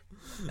up.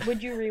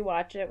 Would you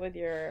rewatch it with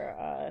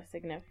your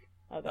significant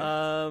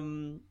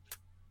other?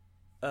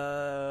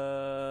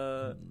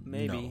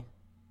 Maybe.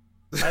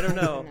 No. I don't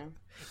know.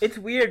 It's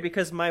weird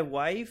because my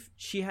wife,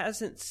 she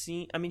hasn't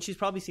seen, I mean, she's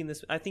probably seen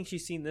this. I think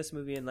she's seen this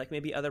movie and like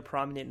maybe other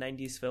prominent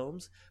 90s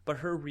films, but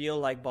her real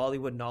like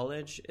Bollywood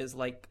knowledge is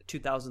like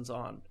 2000s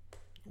on.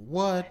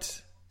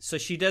 What? So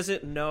she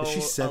doesn't know. Is she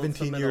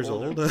 17 years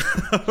old?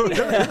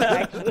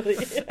 Actually.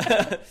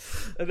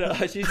 No,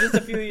 she's just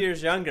a few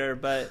years younger,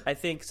 but I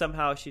think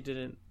somehow she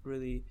didn't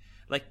really,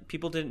 like,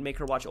 people didn't make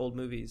her watch old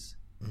movies.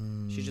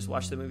 She just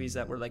watched the movies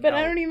that were like. But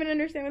I don't even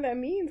understand what that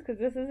means, because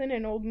this isn't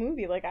an old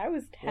movie. Like, I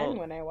was 10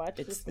 when I watched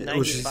this movie.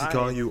 Oh, she's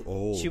calling you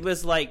old. She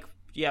was like,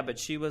 yeah, but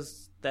she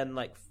was then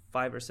like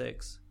 5 or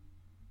 6.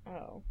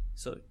 Oh.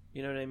 So,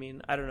 you know what I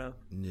mean? I don't know.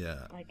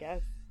 Yeah. I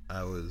guess.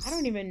 I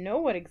don't even know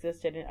what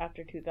existed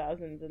after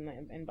 2000s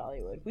in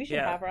Bollywood. We should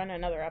have her on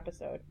another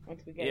episode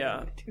once we get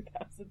into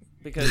 2000s.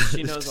 Because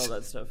she knows all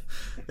that stuff.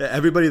 Yeah,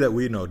 everybody that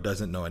we know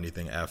doesn't know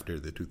anything after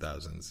the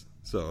 2000s.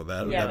 So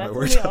that's when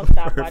works we all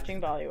stopped watching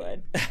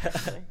Bollywood.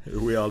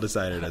 We all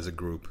decided as a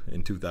group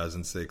in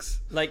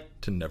 2006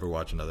 to never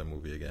watch another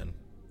movie again.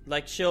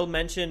 Like, she'll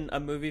mention a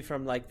movie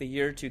from like the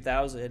year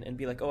 2000 and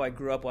be like, "Oh, I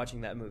grew up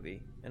watching that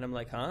movie." And I'm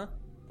like, "Huh?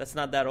 That's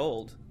not that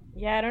old."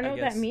 Yeah, I don't know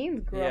what that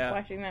means. Grew up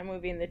watching that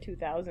movie in the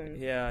 2000s.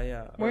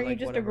 Yeah. Weren't you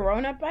just a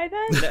grown up by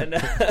then?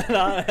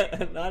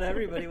 Not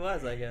everybody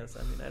was, I guess.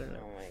 I mean, I don't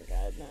know. Oh my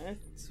goodness.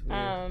 It's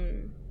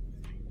weird.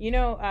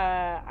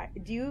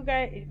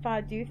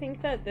 Do you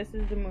think that this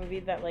is the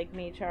movie that like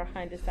made Shah Rukh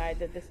Khan decide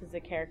that this is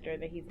a character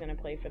that he's going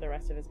to play for the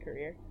rest of his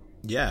career?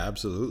 Yeah,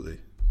 absolutely.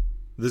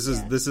 This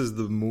is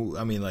the movie.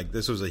 I mean, like,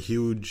 this was a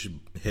huge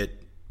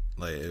hit.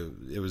 Like,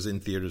 it was in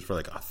theaters for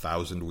like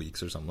 1,000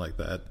 weeks or something like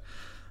that.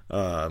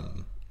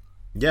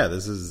 Yeah,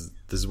 this is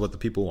what the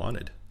people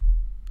wanted.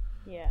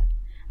 Yeah.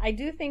 I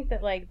do think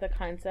that, like, the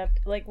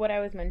concept, like what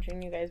I was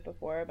mentioning you guys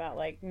before about,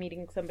 like,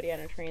 meeting somebody on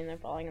a train and then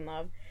falling in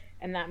love,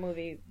 and that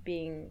movie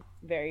being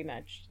very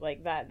much,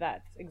 like,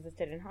 that's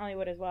existed in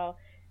Hollywood as well.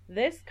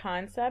 This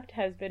concept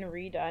has been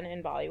redone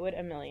in Bollywood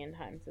 1,000,000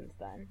 times since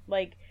then.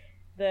 Like,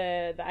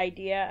 the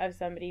idea of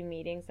somebody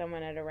meeting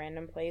someone at a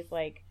random place,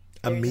 like...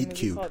 A meet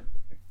cute.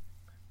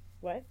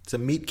 What? It's a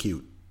meet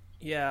cute.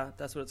 Yeah,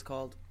 that's what it's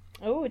called.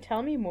 Oh,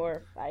 tell me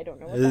more. I don't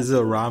know what this is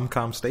a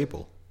rom-com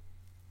staple.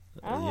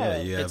 Oh.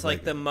 Yeah. It's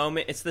like the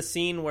moment, it's the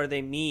scene where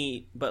they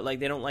meet, but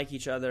like they don't like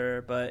each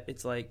other, but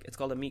it's like, it's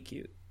called a meet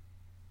cute.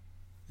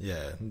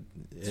 Yeah.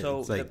 So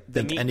it's like,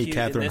 the meet any cute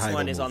Katherine in this Heigl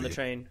one is movie. on the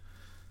train.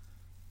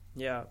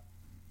 Yeah.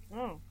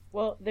 Oh.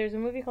 Well, there's a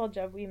movie called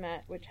Jab We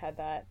Met, which had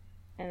that.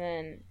 And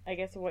then, I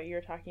guess what you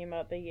were talking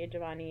about, the Ye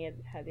Jawani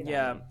had the...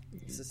 Yeah,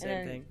 it's the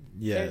same thing.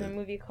 Yeah. There's a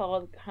movie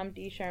called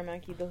Humpty Sharma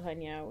Ki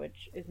Dulhania,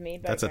 which is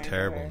made by... That's a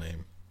Karan terrible Johar.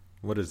 name.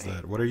 What is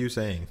that? What are you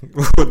saying?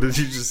 What did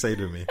you just say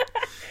to me?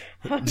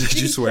 Did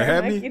you swear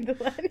at me?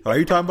 Are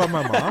you talking about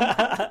my mom?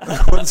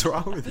 What's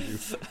wrong with you?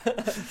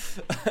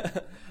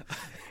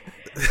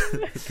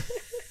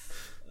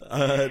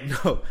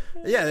 No.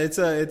 Yeah, it's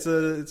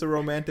a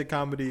romantic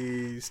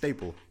comedy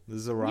staple. This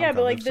is a rom-com. Yeah,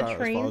 but like the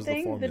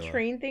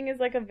train thing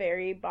is like a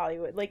very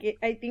Bollywood. Like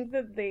I think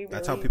that they.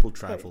 That's how people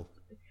travel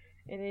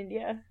in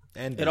India.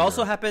 And it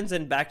also happens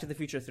in Back to the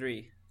Future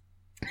 3.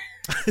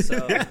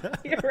 So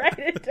you're right,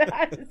 it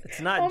does.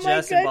 It's not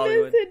just in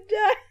Bollywood. It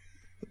does.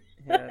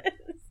 Yeah.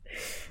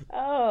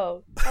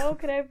 Oh,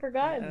 could I have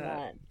forgotten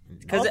that?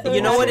 Because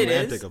you know what it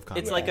is?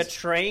 It's like a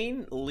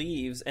train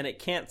leaves and it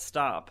can't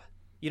stop.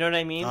 You know what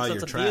I mean? Oh, so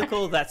it's a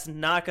vehicle that's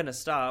not going to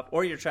stop,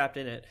 or you're trapped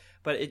in it.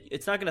 But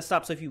it's not going to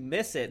stop. So if you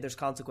miss it, there's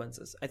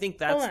consequences. I think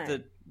that's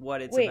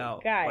what it's about.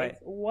 Wait, guys, right?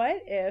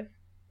 What if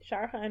Shah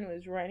Rukh Khan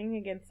was running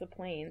against the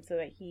plane so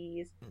that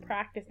he's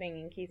practicing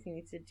in case he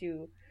needs to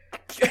do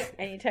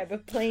any type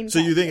of plane? So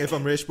you think if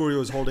Amrish Puri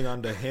was holding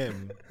on to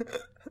him,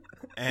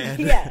 and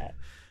yeah,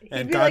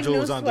 and Kajol like,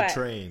 was on the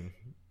train,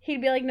 He'd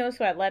be like, no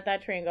sweat, let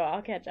that train go.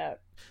 I'll catch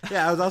up.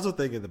 Yeah, I was also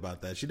thinking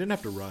about that. She didn't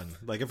have to run.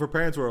 Like, if her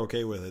parents were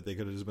okay with it, they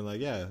could have just been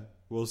like, yeah,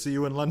 we'll see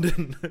you in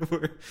London.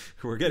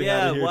 we're getting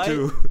out of here,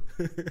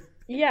 too.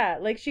 Yeah,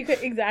 like, she could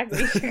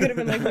have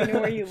been like, we know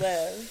where you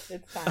live.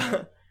 It's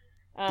fine.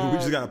 We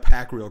just gotta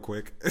pack real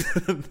quick.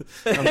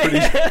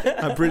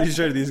 I'm pretty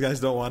sure these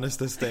guys don't want us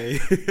to stay.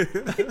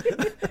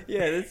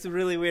 Yeah, that's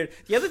really weird.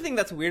 The other thing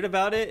that's weird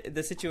about it,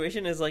 the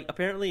situation is like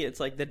apparently it's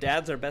like the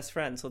dads are best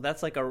friends, so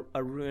that's like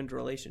a ruined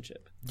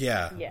relationship.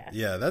 Yeah.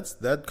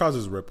 That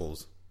causes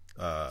ripples.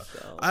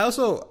 I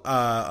also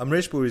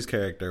Amrish Puri's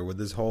character with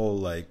this whole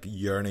like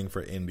yearning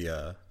for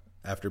India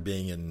after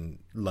being in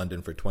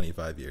London for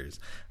 25 years.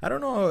 I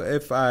don't know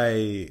if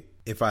I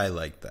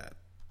like that.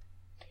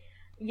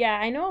 Yeah,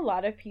 I know a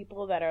lot of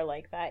people that are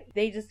like that.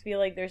 They just feel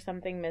like there's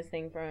something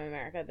missing from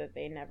America that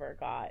they never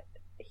got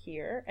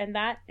here. And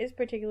that is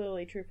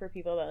particularly true for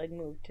people that like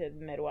move to the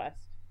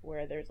Midwest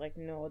where there's like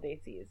no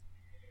Desis.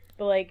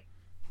 But like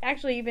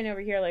actually even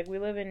over here, like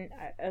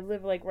I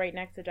live like right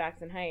next to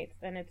Jackson Heights,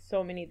 and it's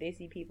so many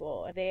Desi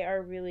people. They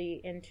are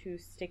really into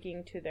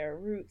sticking to their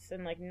roots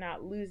and like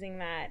not losing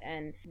that,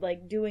 and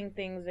like doing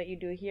things that you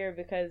do here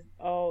because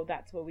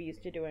that's what we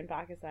used to do in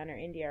Pakistan or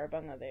India or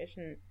Bangladesh.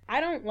 And I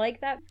don't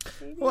like that.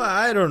 Maybe. Well,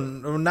 I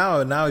don't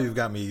now you've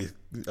got me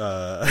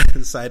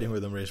siding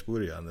with Amrish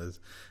Puri on this,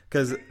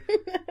 because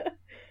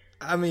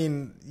I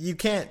mean, you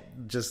can't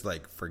just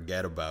like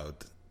forget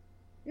about.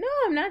 No,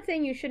 I'm not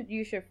saying you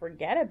should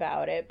forget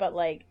about it, but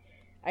like,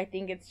 I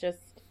think it's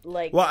just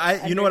like.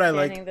 Well, you know what I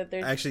like?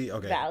 Actually,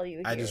 okay, value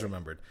here. I just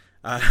remembered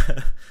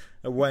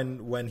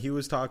when he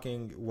was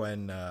talking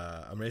when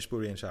Amrish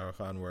Puri and Shah Rukh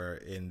Khan were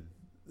in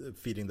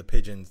feeding the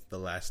pigeons the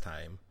last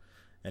time,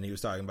 and he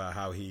was talking about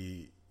how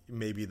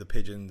maybe the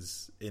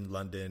pigeons in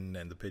London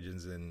and the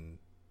pigeons in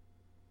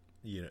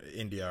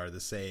India are the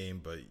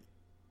same, but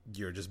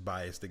you're just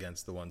biased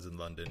against the ones in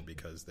London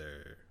because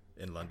they're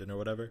in London or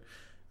whatever.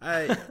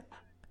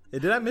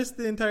 Did I miss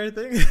the entire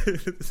thing?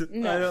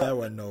 No. That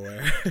went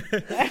nowhere.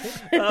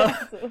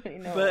 Absolutely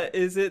nowhere. But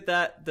is it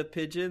that the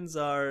pigeons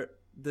are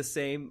the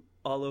same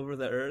all over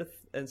the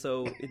earth, and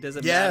so it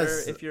doesn't matter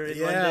if you're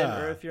in London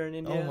or if you're in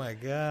India? Oh my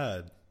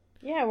god.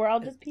 Yeah, we're all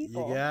just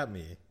people. You got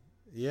me.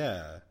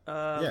 Yeah.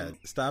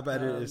 Stop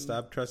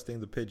Stop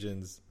trusting the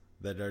pigeons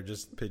that are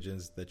just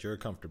pigeons that you're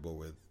comfortable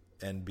with,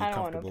 and be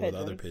comfortable with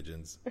other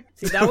pigeons.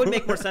 See, that would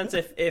make more sense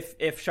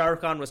if Shah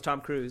Rukh Khan was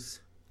Tom Cruise.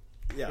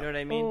 Yeah. You know what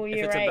I mean? Oh,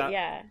 you're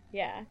right.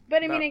 Yeah.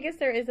 But I mean, I guess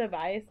there is a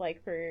bias,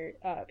 like for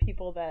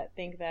people that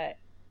think that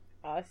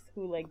us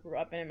who like grew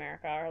up in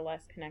America are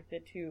less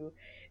connected to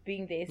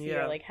being Desi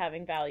or like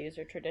having values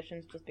or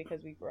traditions just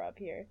because we grew up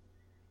here.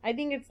 I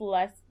think it's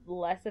less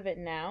of it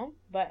now,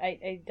 but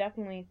I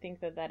definitely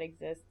think that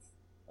exists.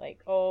 Like,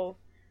 oh,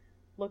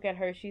 look at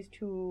her, she's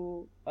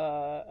too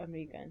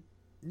American.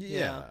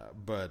 Yeah,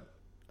 but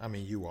I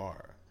mean, you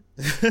are.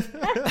 I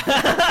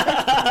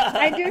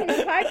do a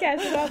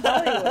podcast about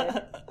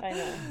Bollywood. I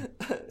know.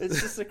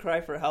 It's just a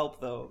cry for help,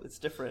 though. It's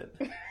different.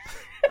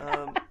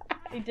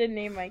 I did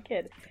name my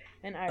kid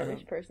an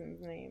Irish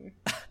person's name.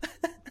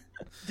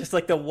 Just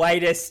like the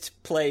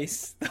whitest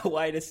place, the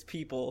whitest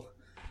people.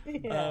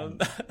 Yeah.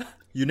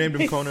 You named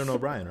him Conan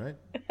O'Brien, right?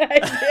 I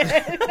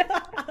did.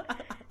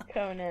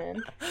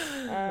 Conan.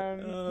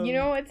 You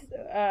know what's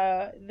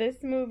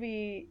this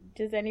movie?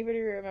 Does anybody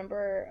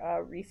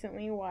remember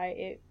recently why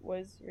it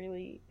was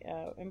really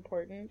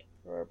important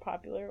or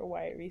popular, or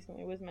why it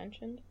recently was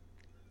mentioned?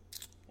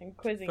 I'm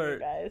quizzing you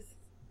guys.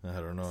 I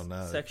don't know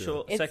now.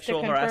 Sexual to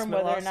confirm harassment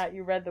whether laws? or not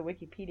you read the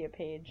Wikipedia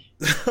page.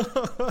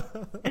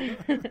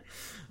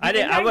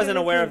 I wasn't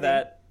aware of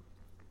that.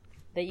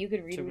 That you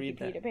could read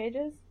Wikipedia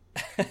pages.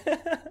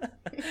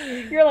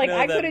 You're like,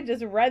 I could have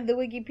just read the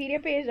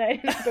Wikipedia page. I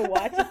didn't have to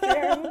watch a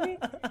entire movie.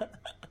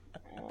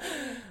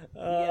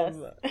 Yes.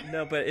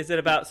 No, but is it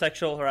about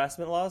sexual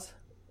harassment laws?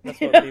 That's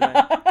what would be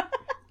my.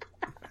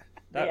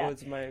 That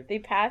was my. They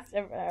passed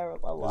a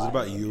law. Is it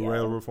about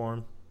rail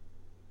reform?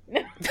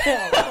 No.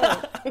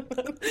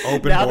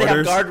 Open now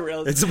borders. They have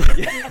guardrails.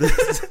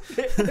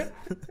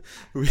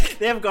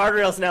 They have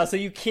guardrails now, so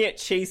you can't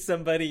chase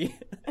somebody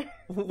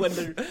when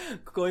they're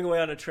going away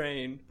on a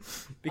train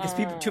because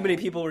too many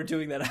people were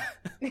doing that.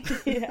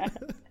 Yeah.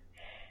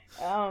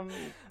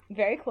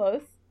 Very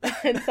close.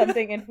 It's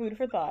something in food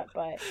for thought,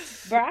 but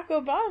Barack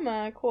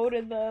Obama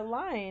quoted the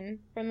line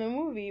from the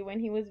movie when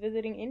he was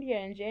visiting India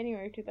in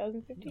January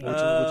 2015. Which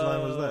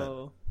line was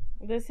that?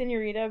 The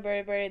Senorita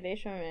Bade Bade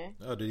Desho Mein.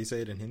 Oh, did he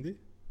say it in Hindi?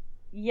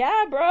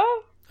 Yeah, bro.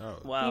 Oh.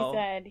 Wow.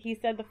 He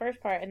said the first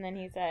part, and then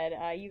he said,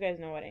 you guys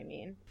know what I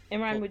mean.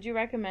 Imran, would you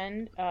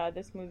recommend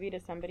this movie to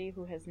somebody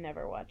who has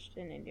never watched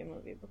an Indian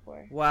movie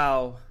before?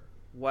 Wow.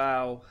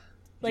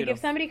 Like, if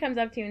somebody comes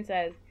up to you and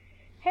says,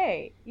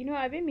 hey,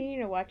 I've been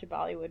meaning to watch a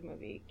Bollywood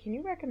movie. Can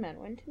you recommend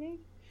one to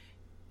me?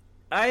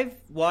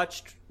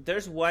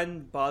 There's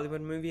one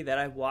Bollywood movie that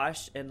I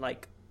watched and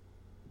like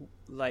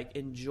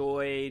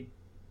enjoyed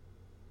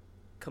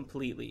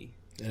completely.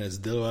 And it's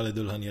Dilwale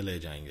Dulhania Le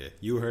Jayenge.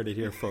 You heard it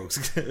here,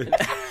 folks.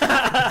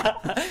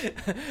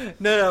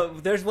 No.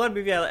 There's one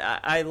movie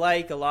I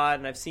like a lot,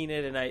 and I've seen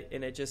it,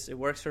 and it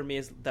works for me.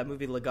 Is that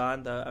movie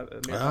Lagan,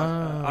 the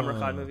Amr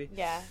Khan movie?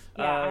 Yeah.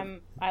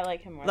 I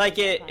like him more. Like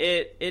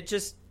it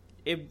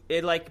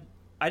like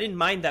I didn't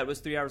mind that it was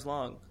 3 hours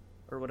long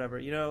or whatever.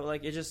 You know,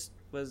 like it just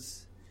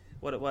was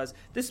what it was.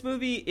 This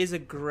movie is a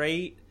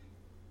great.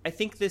 I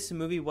think this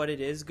movie, what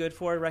it is good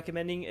for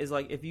recommending is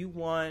like if you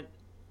want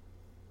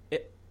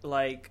it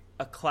like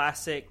a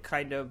classic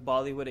kind of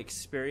Bollywood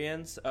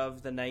experience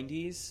of the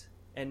 90s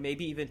and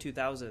maybe even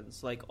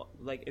 2000s, like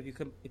if you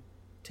could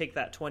take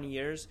that 20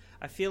 years,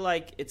 I feel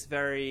like it's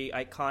very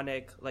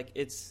iconic, like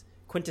it's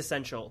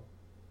quintessential.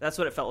 That's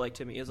what it felt like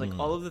to me. It was like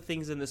all of the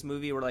things in this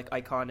movie were like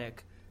iconic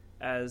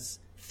as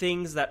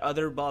things that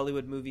other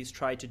Bollywood movies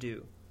tried to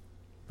do,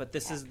 but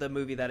this is the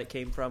movie that it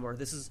came from, or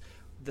this is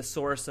the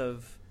source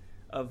of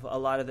a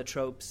lot of the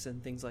tropes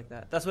and things like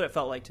that. That's what it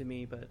felt like to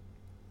me, but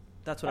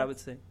that's what I would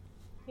say.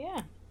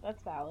 Yeah,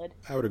 that's valid.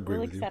 I would agree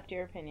we'll with you. We'll accept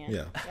your opinion.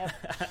 Yeah. Yep.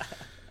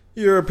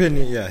 Your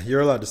opinion, yeah.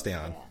 You're allowed to stay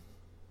on.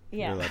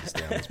 Yeah. You're allowed to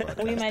stay on this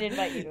podcast. We might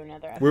invite you to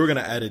another episode. We were going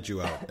to edit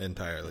you out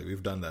entirely.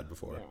 We've done that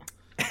before.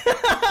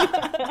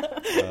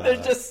 Yeah.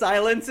 There's just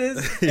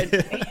silences.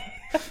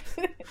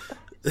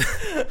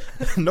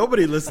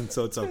 Nobody listens,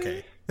 so it's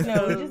okay.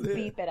 No, we just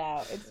beep it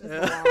out. It's just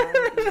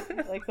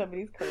long, like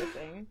somebody's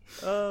cursing.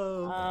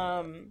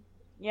 Oh.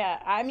 Yeah,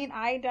 I mean,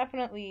 I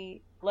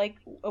definitely, like,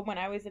 when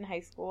I was in high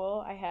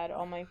school, I had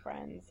all my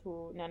friends,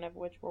 who none of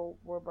which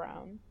were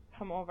brown,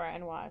 come over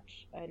and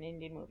watch an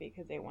Indian movie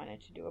because they wanted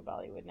to do a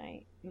Bollywood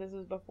night. This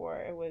was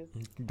before it was...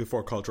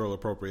 Before cultural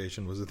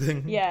appropriation was a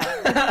thing? Yeah.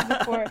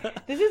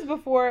 This is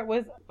before it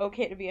was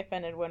okay to be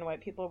offended when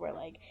white people were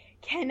like,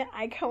 can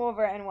I come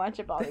over and watch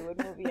a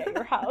Bollywood movie at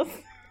your house?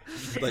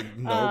 Like,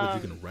 no, but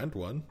you can rent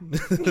one.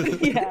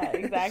 Yeah,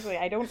 exactly.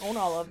 I don't own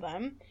all of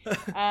them.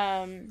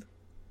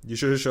 You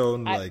should have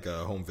shown, like,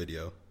 a home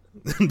video.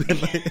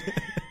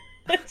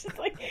 It's just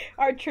like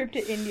our trip to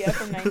India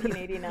from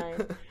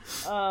 1989.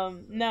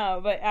 No,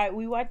 but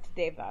we watched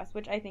Devdas,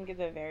 which I think is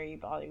a very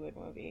Bollywood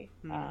movie.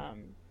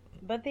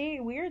 But they,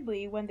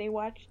 weirdly, when they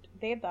watched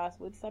Devdas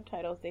with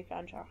subtitles, they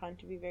found Shah Rukh Khan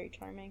to be very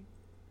charming.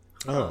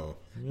 Oh.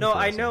 No,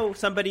 I know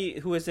somebody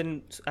who was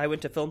I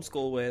went to film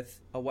school with,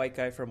 a white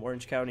guy from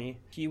Orange County.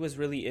 He was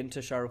really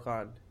into Shah Rukh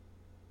Khan.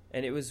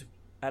 And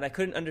I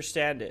couldn't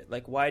understand it.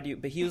 Like, why do you...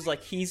 But he was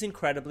like, he's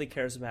incredibly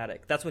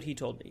charismatic. That's what he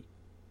told me.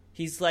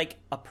 He's like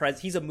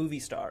he's a movie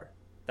star.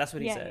 That's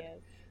what he said. He is.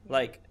 Yeah.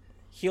 Like,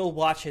 he'll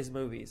watch his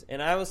movies.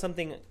 And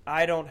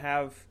I don't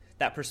have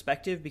that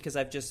perspective because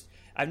I've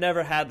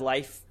never had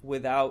life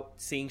without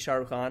seeing Shah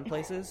Rukh Khan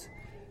places.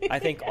 I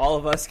think all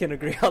of us can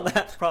agree on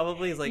that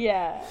probably. It's like,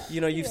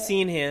 you've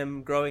seen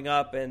him growing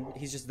up and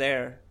he's just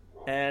there.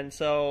 And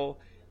so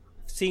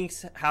seeing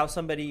how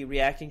somebody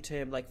reacting to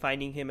him, like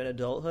finding him in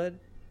adulthood,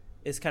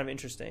 is kind of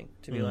interesting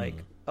to be like,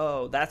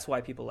 oh, that's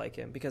why people like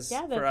him. Because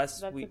for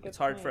us, it's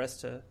hard for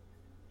us to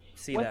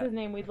see What's that. His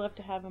name? We'd love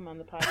to have him on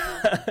the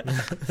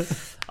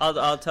podcast.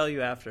 I'll tell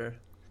you after.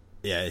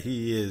 Yeah,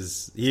 he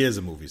is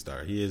a movie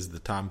star. He is the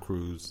Tom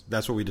Cruise.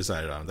 That's what we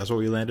decided on. That's what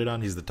we landed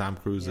on. He's the Tom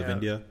Cruise of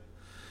India.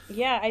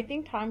 Yeah, I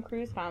think Tom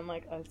Cruise found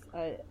like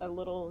a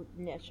little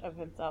niche of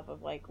himself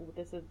of like,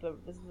 this is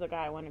the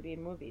guy I want to be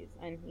in movies,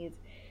 and he's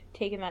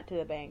taken that to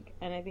the bank.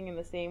 And I think in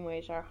the same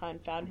way, Shah Rukh Khan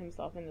found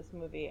himself in this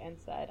movie and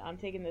said, I'm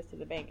taking this to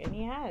the bank, and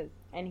he has,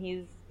 and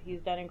he's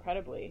done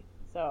incredibly.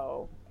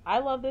 So I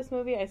love this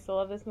movie. I still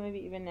love this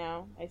movie even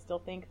now. I still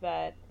think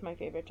that it's my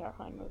favorite Shah Rukh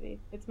Khan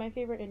movie. It's my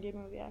favorite Indian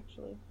movie,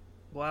 actually.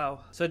 Wow.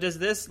 So does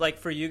this, like,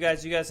 for you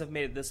guys have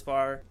made it this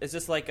far, is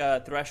this like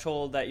a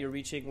threshold that you're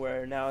reaching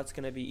where now it's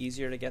going to be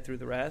easier to get through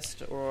the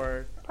rest,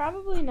 or?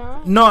 Probably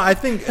not. No, I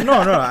think,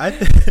 I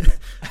think,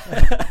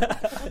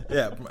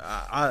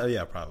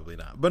 yeah, probably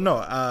not. But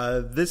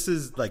no, this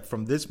is, like,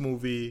 from this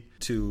movie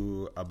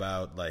to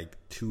about, like,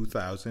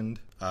 2000,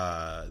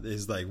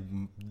 is, like,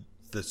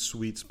 the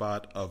sweet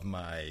spot of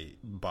my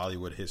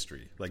Bollywood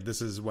history. Like, this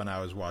is when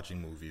I was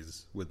watching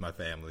movies with my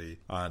family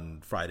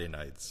on Friday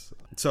nights.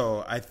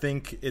 So I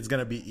think it's going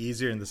to be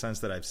easier in the sense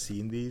that I've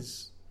seen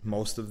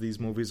most of these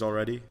movies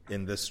already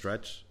in this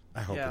stretch.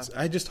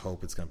 I just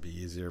hope it's going to be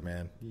easier,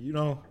 man. You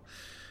know,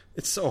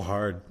 it's so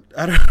hard.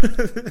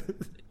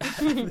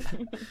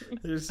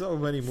 There's so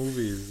many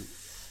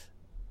movies.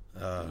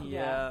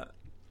 Yeah.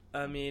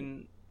 I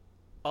mean,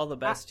 all the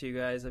best to you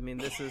guys. I mean,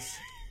 this is...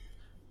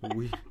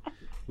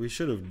 We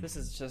should have. This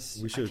is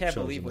just. I can't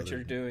believe what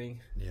you're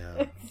doing.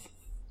 Yeah.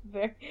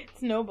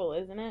 It's noble,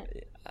 isn't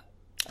it?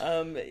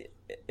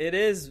 It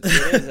is.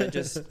 It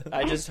is.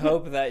 I just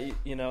hope that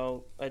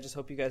I just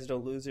hope you guys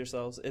don't lose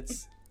yourselves.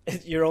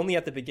 You're only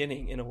at the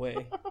beginning in a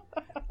way.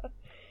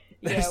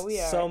 There's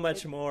we are. So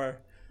much more.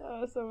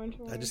 Oh, so much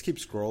more. I just keep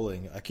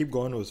scrolling. I keep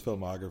going to his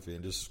filmography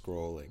and just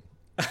scrolling.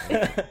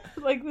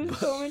 Like, there's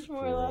so much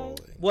more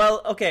left.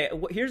 Well, okay.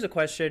 Here's a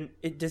question.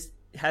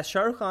 Has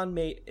Shah Rukh Khan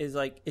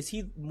is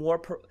he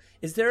more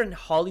is there a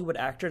Hollywood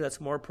actor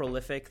that's more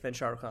prolific than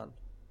Shah Rukh Khan?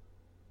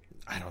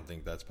 I don't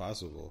think that's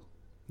possible.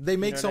 They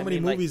make know so what I many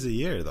mean? Like- movies a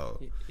year, though.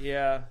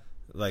 Yeah.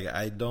 Like,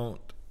 I don't.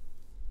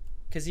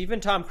 Because even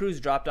Tom Cruise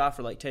dropped off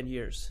for like 10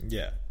 years.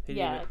 Yeah. He didn't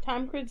Yeah, even-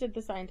 Tom Cruise did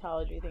the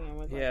Scientology thing and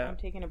was like, Yeah. I'm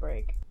taking a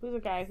break. Who's a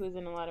guy who's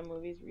in a lot of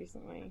movies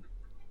recently?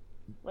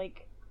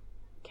 Like,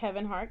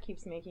 Kevin Hart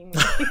keeps making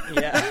movies.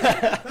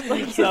 Yeah.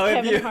 Like, So if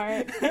Kevin you-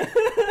 Hart.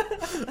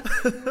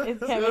 Is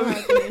Kevin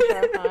Hart the new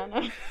Shah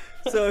Rukh?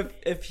 So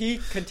if he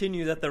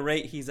continues at the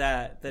rate he's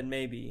at, then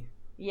maybe.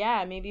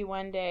 Yeah, maybe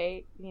one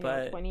day,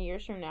 But- 20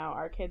 years from now,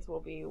 our kids will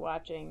be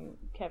watching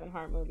Kevin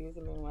Hart movies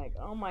and being like,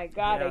 "Oh my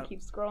god, I Yeah.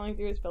 keep scrolling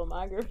through his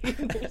filmography.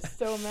 And there's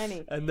so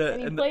many, And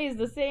he plays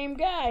the same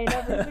guy in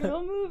every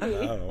single movie."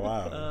 Oh,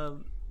 wow.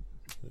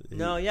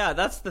 No, yeah,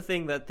 that's the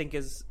thing that I think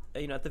is,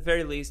 at the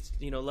very least,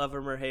 love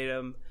him or hate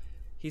him,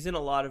 he's in a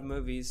lot of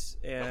movies,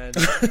 and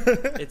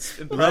it's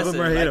impressive. Love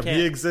him or hate I him, he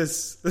can't-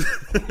 exists.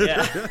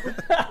 Yeah.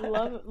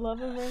 love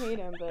him or hate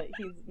him, but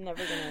he's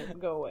never gonna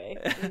go away.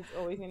 He's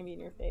always gonna be in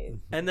your face.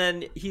 And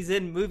then he's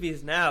in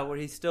movies now where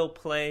he's still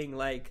playing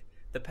like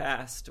the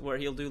past, where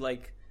he'll do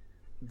like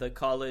the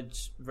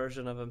college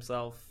version of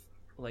himself,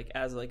 like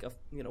as like a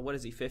what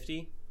is he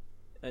 50?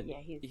 And Yeah,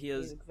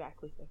 he's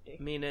exactly 50.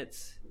 I mean,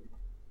 it's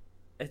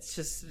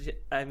just.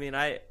 I mean,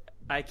 I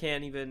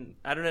can't even.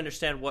 I don't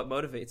understand what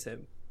motivates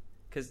him,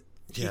 because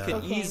he Yeah. could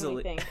Cocaine, we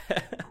easily. think.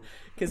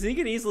 Because he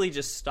could easily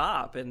just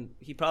stop, and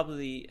he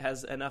probably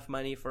has enough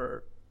money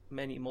for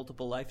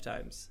multiple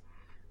lifetimes.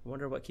 I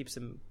wonder what keeps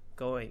him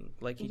going.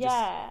 Like he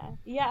Yeah,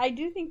 I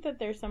do think that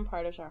there's some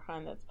part of Shah Rukh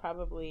Khan that's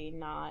probably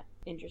not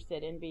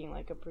interested in being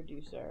like a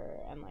producer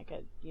and like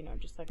a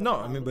just like a No,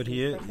 I mean, but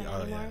he is. person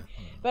Oh, anymore.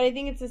 yeah. But I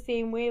think it's the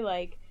same way.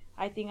 Like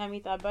I think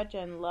Amitabh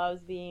Bachchan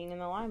loves being in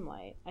the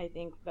limelight. I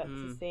think that's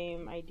the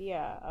same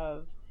idea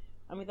of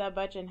Amitabh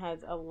Bachchan has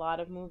a lot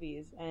of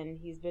movies, and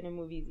he's been in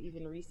movies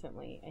even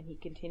recently, and he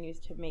continues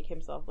to make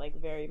himself like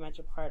very much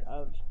a part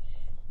of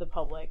the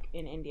public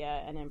in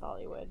India and in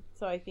Bollywood.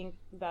 So I think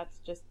that's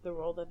just the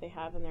role that they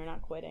have, and they're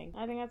not quitting.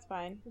 I think that's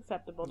fine,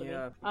 acceptable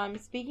to me.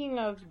 Speaking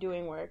of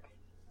doing work,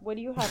 what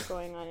do you have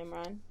going on,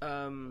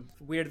 Imran?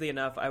 Weirdly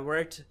enough, I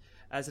worked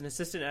as an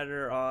assistant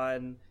editor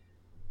on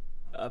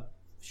a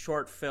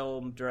short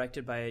film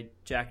directed by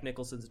Jack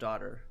Nicholson's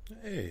daughter.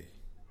 Hey.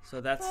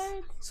 So that's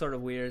What? sort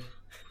of weird.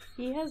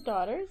 He has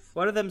daughters?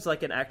 One of them's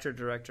like an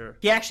actor-director.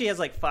 He actually has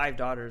like 5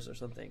 daughters or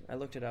something. I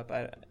looked it up.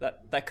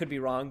 That could be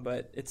wrong,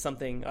 but it's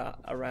something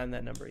around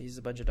that number. He's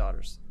a bunch of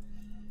daughters.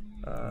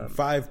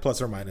 5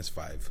 plus or minus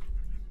 5.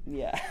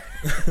 Yeah.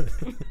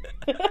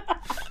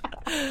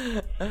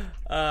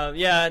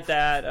 Yeah,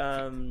 that.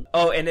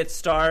 Oh, and it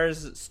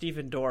stars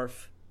Stephen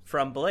Dorff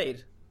from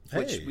Blade,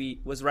 which Hey.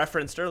 was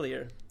referenced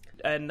earlier.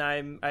 And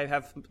I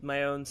have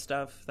my own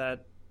stuff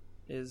that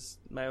is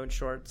my own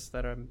shorts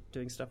that I'm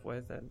doing stuff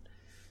with and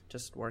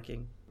just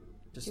working.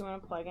 Do you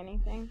want to plug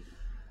anything?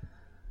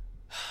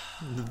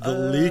 The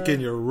leak in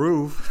your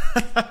roof.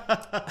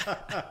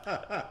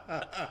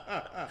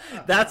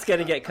 That's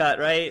gonna get cut,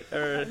 right?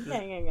 Or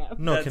Hanging up.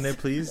 No, That's- can they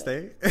please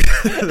stay?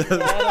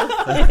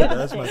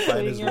 That's my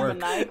finest your work.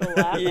 maniacal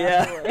laugh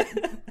Yeah.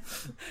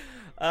 afterwards.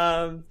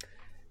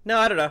 No,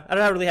 I don't know. I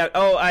don't really have.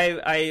 Oh,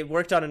 I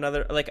worked on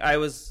another. Like I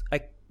was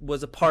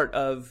a part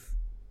of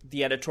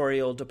the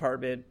editorial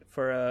department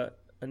for a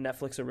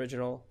Netflix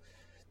original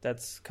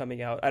that's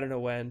coming out. I don't know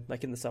when,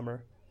 like in the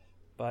summer,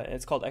 but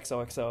it's called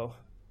XOXO.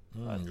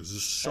 This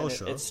is And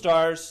so it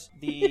stars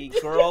the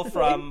girl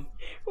from.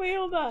 Wait,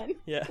 hold on.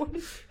 Yeah. What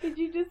did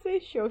you just say?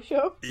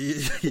 Shosho?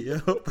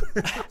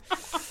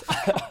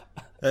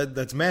 Yep.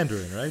 That's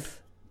Mandarin, right?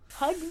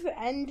 Hugs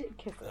and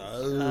kisses.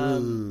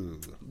 Oh.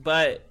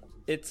 But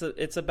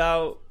it's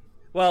about.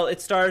 Well,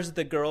 it stars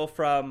the girl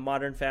from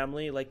Modern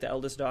Family, like the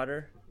eldest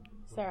daughter.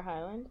 Sarah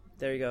Hyland.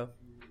 There you go.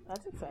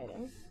 That's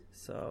exciting.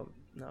 So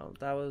no,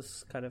 that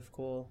was kind of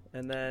cool.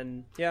 And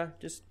then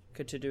just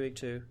continuing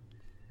to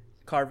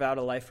carve out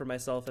a life for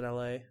myself in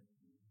LA.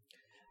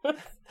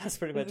 That's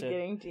pretty This much is it.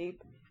 getting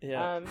deep.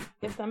 Yeah.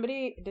 If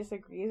somebody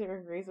disagrees or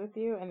agrees with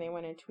you and they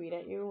want to tweet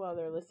at you while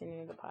they're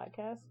listening to the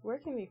podcast, where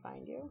can we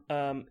find you?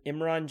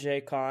 Imran J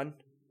Khan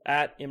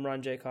at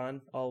Imran J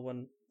Khan, all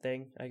one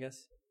thing, I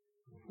guess.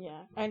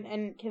 Yeah,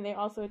 and can they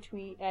also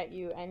tweet at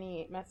you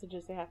any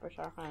messages they have for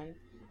Shah Rukh Khan,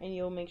 and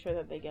you'll make sure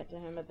that they get to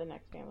him at the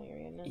next family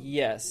reunion?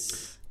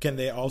 Yes. Can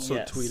they also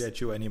Yes. tweet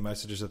at you any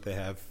messages that they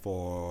have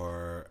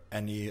for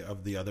any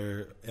of the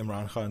other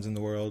Imran Khans in the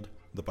world?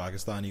 The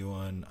Pakistani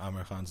one,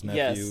 Amir Khan's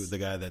nephew, Yes. the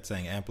guy that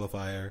sang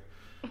Amplifier.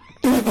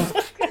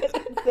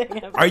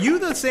 Saying Are you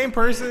the same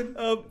person?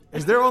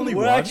 Is there only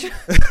we're one? actually-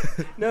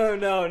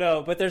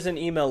 No. But there's an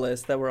email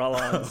list that we're all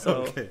on.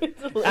 So Okay.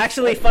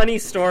 actually, funny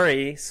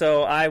story.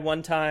 So I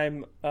one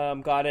time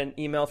got an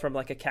email from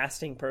like a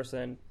casting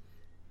person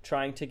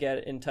trying to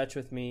get in touch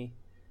with me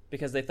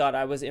because they thought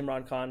I was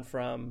Imran Khan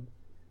from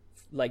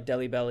like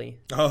Delhi Belly.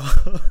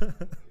 Oh.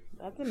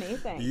 That's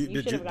amazing. You-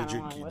 You should have gone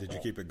along with did you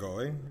it. keep it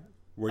going?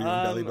 Were you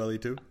in Belly Belly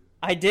too?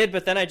 I did,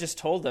 but then I just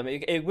told them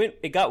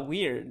it got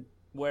weird.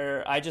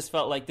 Where I just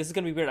felt like this is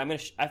gonna be weird.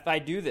 If I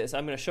do this,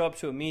 I'm gonna show up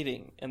to a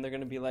meeting and they're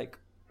gonna be like,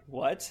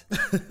 what?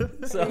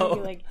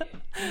 So like,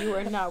 you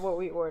are not what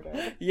we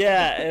ordered.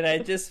 Yeah, and I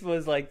just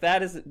was like,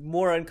 that is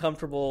more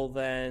uncomfortable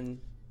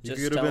than just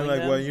you could have been like,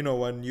 them. well, you know,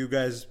 when you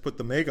guys put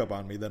the makeup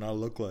on me, then I'll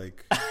look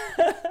like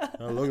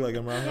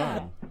Imran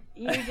Khan.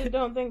 You just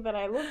don't think that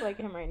I look like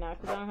him right now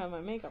because I don't have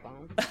my makeup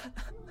on.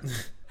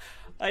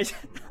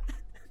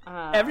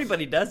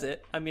 Everybody does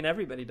it. I mean,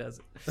 everybody does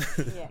it.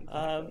 Yeah,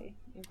 exactly.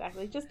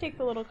 Exactly. Just takes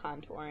a little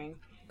contouring.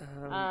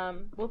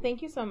 Well,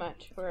 thank you so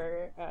much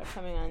for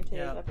coming on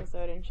today's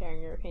episode and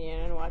sharing your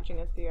opinion and watching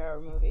a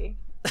 3-hour movie.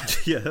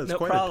 Yeah, that's no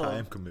quite problem. a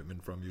time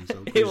commitment from you.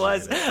 So it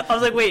was. I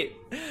was like, wait.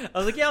 I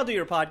was like, yeah, I'll do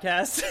your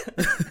podcast.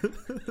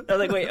 I was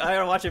like, wait, I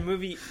gotta watch a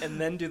movie and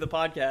then do the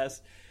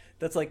podcast.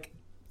 That's like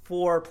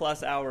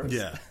 4+ hours.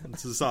 Yeah,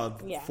 it's a solid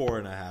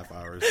 4.5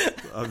 hours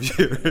of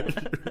your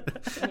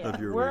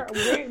of your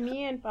week.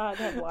 Me and Fahad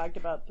have logged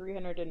about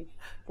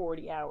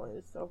 340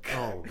 hours so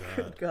far.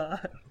 Oh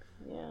God.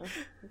 Yeah.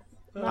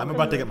 I'm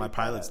about to get my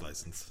pilot's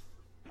license.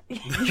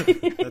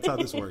 That's how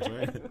this works,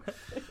 right?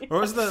 Or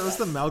what's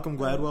the Malcolm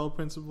Gladwell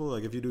principle?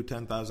 Like if you do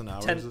 10,000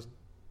 hours,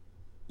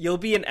 you'll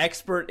be an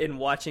expert in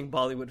watching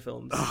Bollywood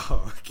films.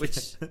 Oh, okay.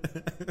 Which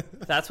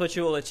that's what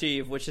you will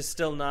achieve. Which is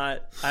still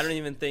not. I don't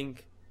even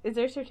think. Is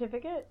there a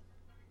certificate?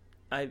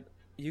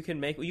 You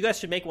guys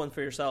should make one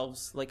for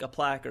yourselves, like a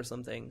plaque or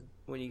something,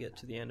 when you get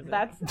to the end of it.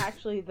 That's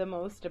actually the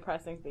most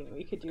depressing thing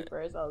we could do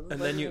for ourselves. And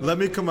then let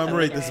me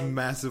commemorate this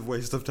massive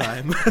waste of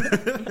time.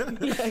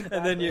 Exactly.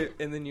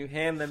 and then you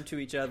hand them to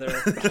each other,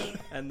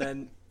 and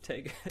then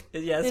take.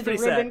 Yeah, it's There's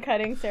pretty a ribbon sad.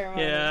 cutting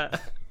ceremony. Yeah.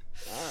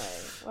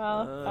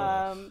 All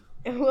right.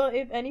 Well,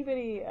 if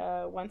anybody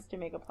wants to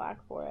make a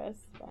plaque for us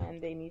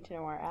and they need to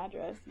know our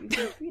address, you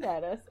can tweet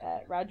at us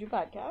at Raju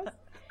Podcast.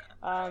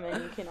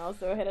 And you can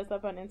also hit us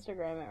up on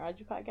Instagram at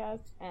Raju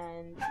Podcast,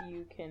 and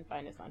you can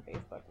find us on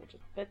Facebook.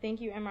 But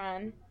thank you,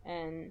 Imran,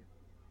 and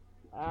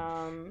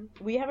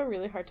we have a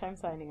really hard time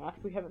signing off.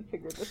 We haven't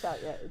figured this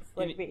out yet. It's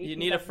like you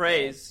need a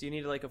phrase. You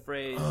need like a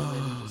phrase, and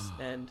then you just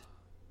end.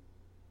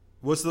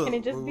 What's the? Can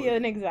it just be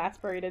an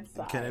exasperated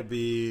sigh? Can it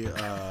be?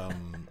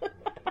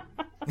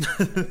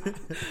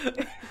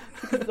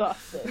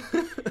 Exhausted.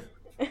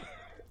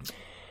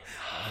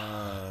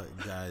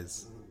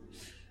 Guys.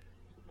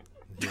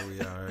 Here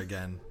we are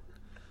again.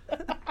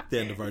 The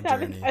end of our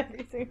Happens journey.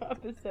 every single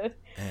episode.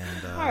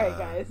 And all right,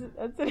 guys,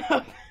 that's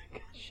enough.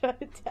 Shut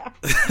it down.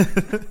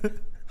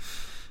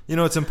 You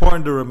know, it's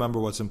important to remember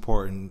what's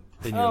important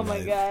in your life. Oh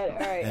my God! All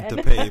right, and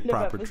to pay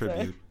proper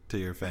tribute to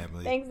your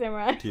family. Thanks,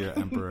 Imran. To your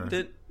emperor.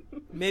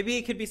 Maybe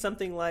it could be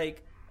something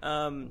like,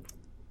 no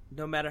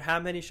matter how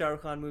many Shah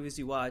Rukh Khan movies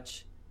you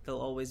watch,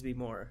 there'll always be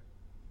more.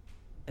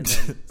 And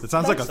then that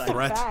sounds like a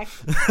threat.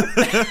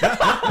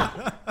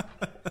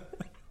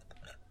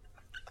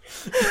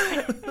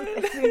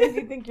 As soon as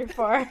you think you're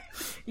far,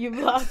 you've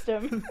lost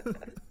him.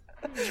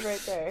 He's right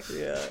there.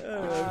 Yeah,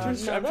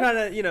 I'm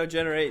trying to,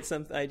 generate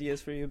some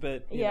ideas for you,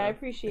 but I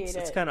appreciate it.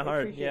 It's kind of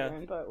hard,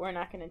 but we're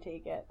not going to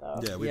take it though.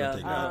 Yeah, we don't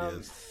take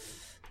ideas.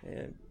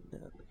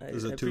 I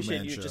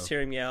appreciate you just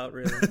hearing me out,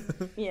 really.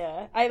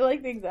 Yeah, I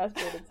like the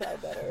exasperated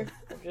side better,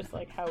 of just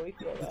like how we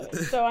feel about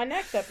it. So on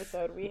next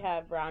episode we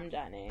have Ram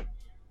Jaane.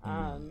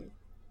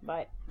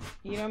 But,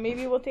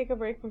 maybe we'll take a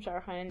break from Shah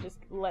Rukh Khan and just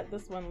let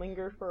this one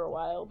linger for a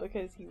while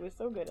because he was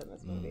so good in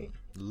this movie.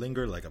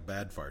 Linger like a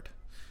bad fart.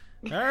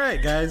 All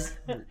right, guys.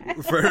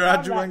 For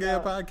Raju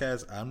Bangeya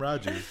Podcast, I'm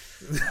Raju.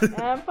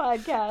 I'm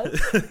Podcast.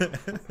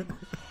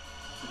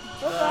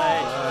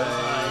 Bye.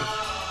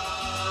 Bye.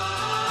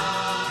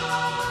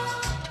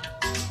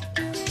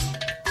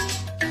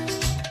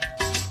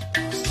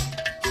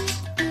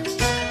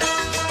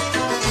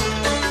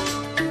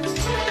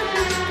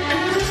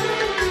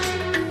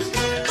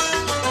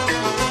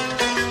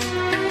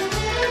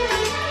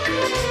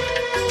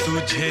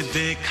 तुझे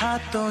देखा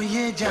तो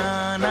ये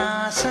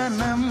जाना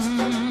सनम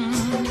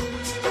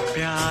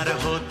प्यार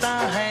होता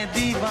है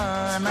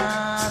दीवाना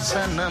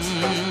सनम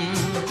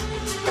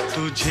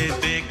तुझे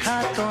देखा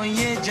तो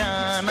ये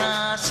जाना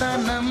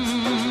सनम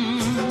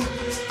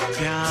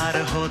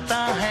प्यार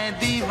होता है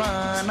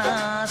दीवाना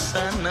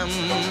सनम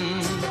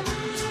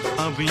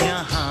अब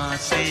यहाँ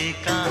से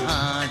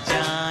कहाँ